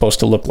show's supposed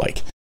to look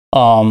like.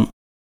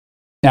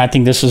 And I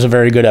think this was a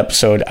very good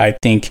episode. I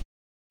think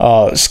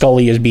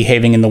Scully is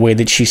behaving in the way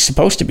that she's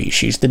supposed to be.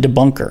 She's the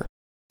debunker.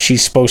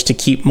 She's supposed to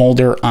keep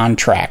Mulder on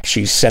track.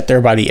 She's set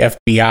there by the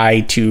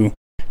FBI to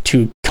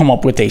come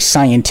up with a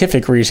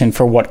scientific reason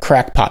for what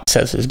Crackpot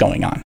says is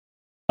going on.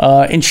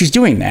 And she's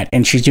doing that.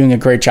 And she's doing a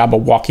great job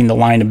of walking the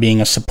line of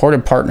being a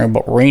supportive partner,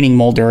 but reining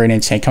Mulder in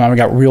and saying, come on, we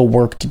got real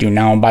work to do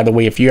now. And by the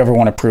way, if you ever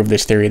want to prove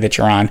this theory that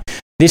you're on,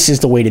 this is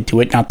the way to do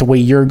it, not the way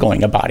you're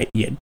going about it.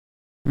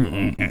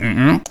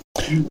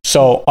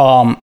 So,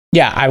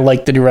 yeah, I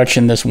like the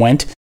direction this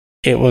went.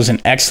 It was an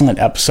excellent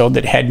episode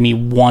that had me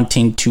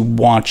wanting to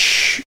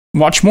watch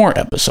more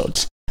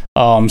episodes.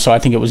 So I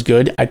think it was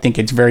good. I think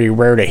it's very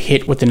rare to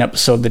hit with an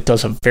episode that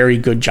does a very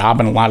good job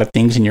on a lot of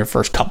things in your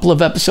first couple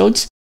of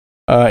episodes.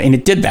 And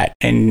it did that.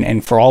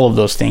 And for all of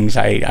those things,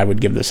 I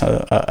would give this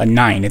a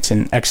 9. It's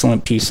an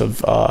excellent piece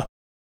of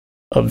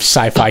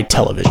sci-fi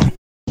television.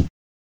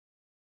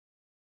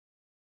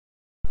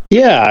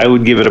 Yeah, I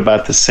would give it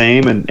about the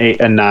same,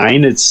 a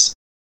 9.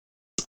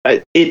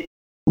 It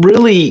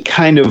really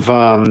kind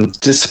of,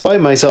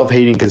 despite myself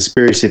hating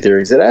conspiracy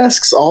theories, it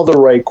asks all the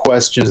right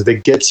questions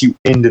that gets you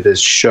into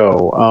this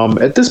show.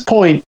 At this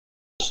point,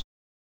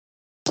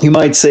 you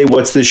might say,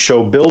 what's this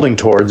show building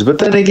towards? But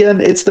then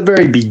again, it's the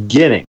very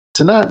beginning.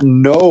 To not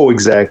know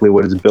exactly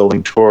what it's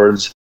building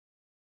towards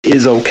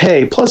is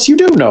okay. Plus, you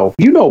know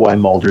why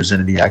Mulder's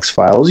into the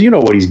X-Files. You know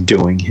what he's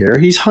doing here.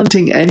 He's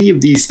hunting any of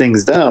these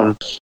things down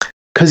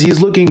because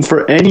he's looking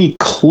for any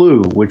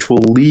clue which will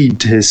lead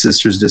to his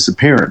sister's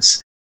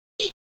disappearance.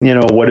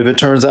 what if it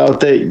turns out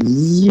that,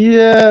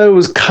 it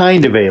was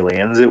kind of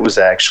aliens? It was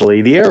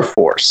actually the Air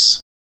Force.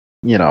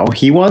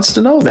 He wants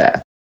to know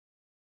that.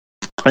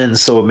 And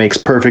so it makes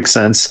perfect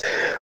sense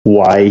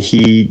why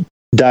he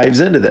dives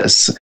into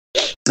this.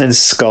 And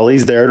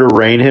Scully's there to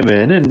rein him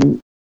in, and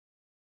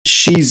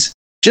she's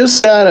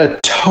just got to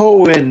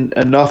toe in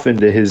enough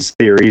into his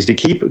theories to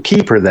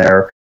keep her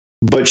there.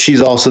 But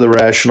she's also the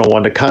rational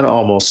one to kind of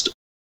almost,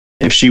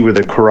 if she were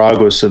the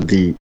Kyragos of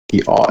the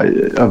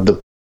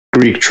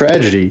Greek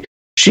tragedy,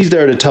 she's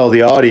there to tell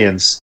the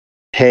audience,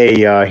 hey,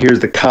 here's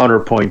the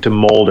counterpoint to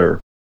Mulder.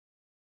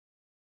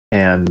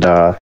 And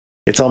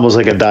it's almost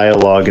like a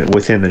dialogue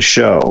within the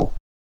show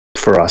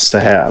for us to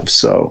have.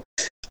 So,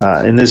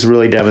 and this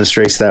really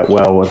demonstrates that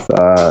well with,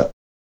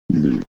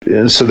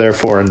 so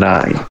therefore a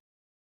 9.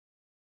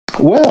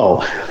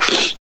 Well,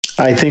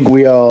 I think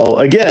we all,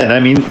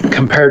 again,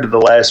 compared to the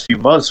last few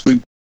months,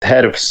 we've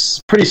had a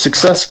pretty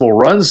successful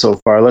run so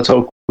far. Let's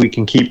hope we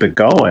can keep it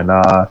going.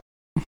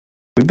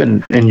 We've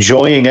been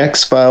enjoying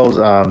X-Files.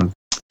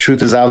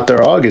 Truth is Out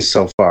There August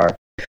so far.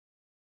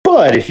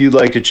 But if you'd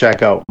like to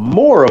check out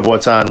more of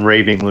what's on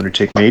Raving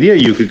Lunatic Media,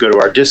 you could go to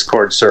our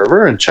Discord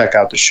server and check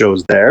out the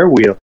shows there.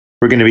 We're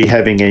going to be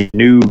having a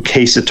new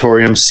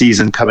Caseatorium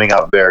season coming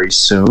out very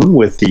soon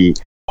with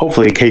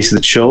hopefully a Case of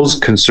the Chills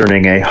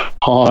concerning a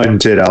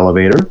haunted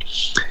elevator.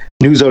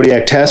 New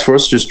Zodiac Task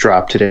Force just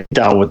dropped today,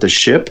 Down with the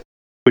Ship,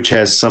 which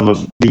has some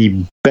of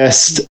the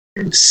best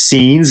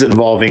scenes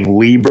involving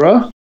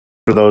Libra.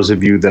 For those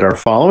of you that are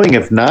following,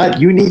 if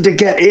not, you need to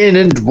get in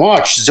and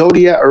watch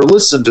Zodiac or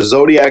listen to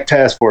Zodiac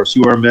Task Force.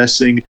 You are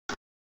missing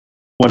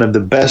one of the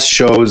best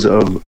shows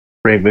of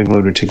Raving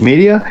Lunatic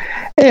Media.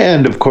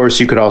 And of course,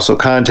 you could also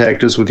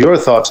contact us with your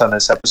thoughts on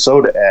this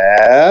episode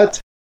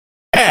at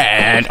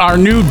our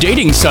new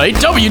dating site,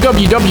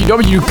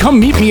 Come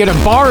meet me at a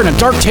bar in a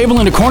dark table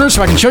in a corner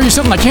so I can show you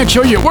something I can't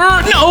show you at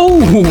work. No!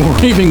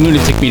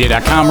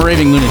 RavingLunaticMedia.com,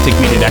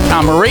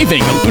 RavingLunaticMedia.com,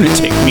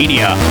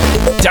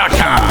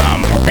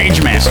 RavingLunaticMedia.com.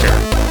 Page Master.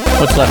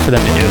 What's left for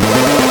them to do?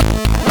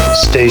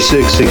 Stay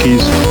sick,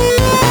 sickies.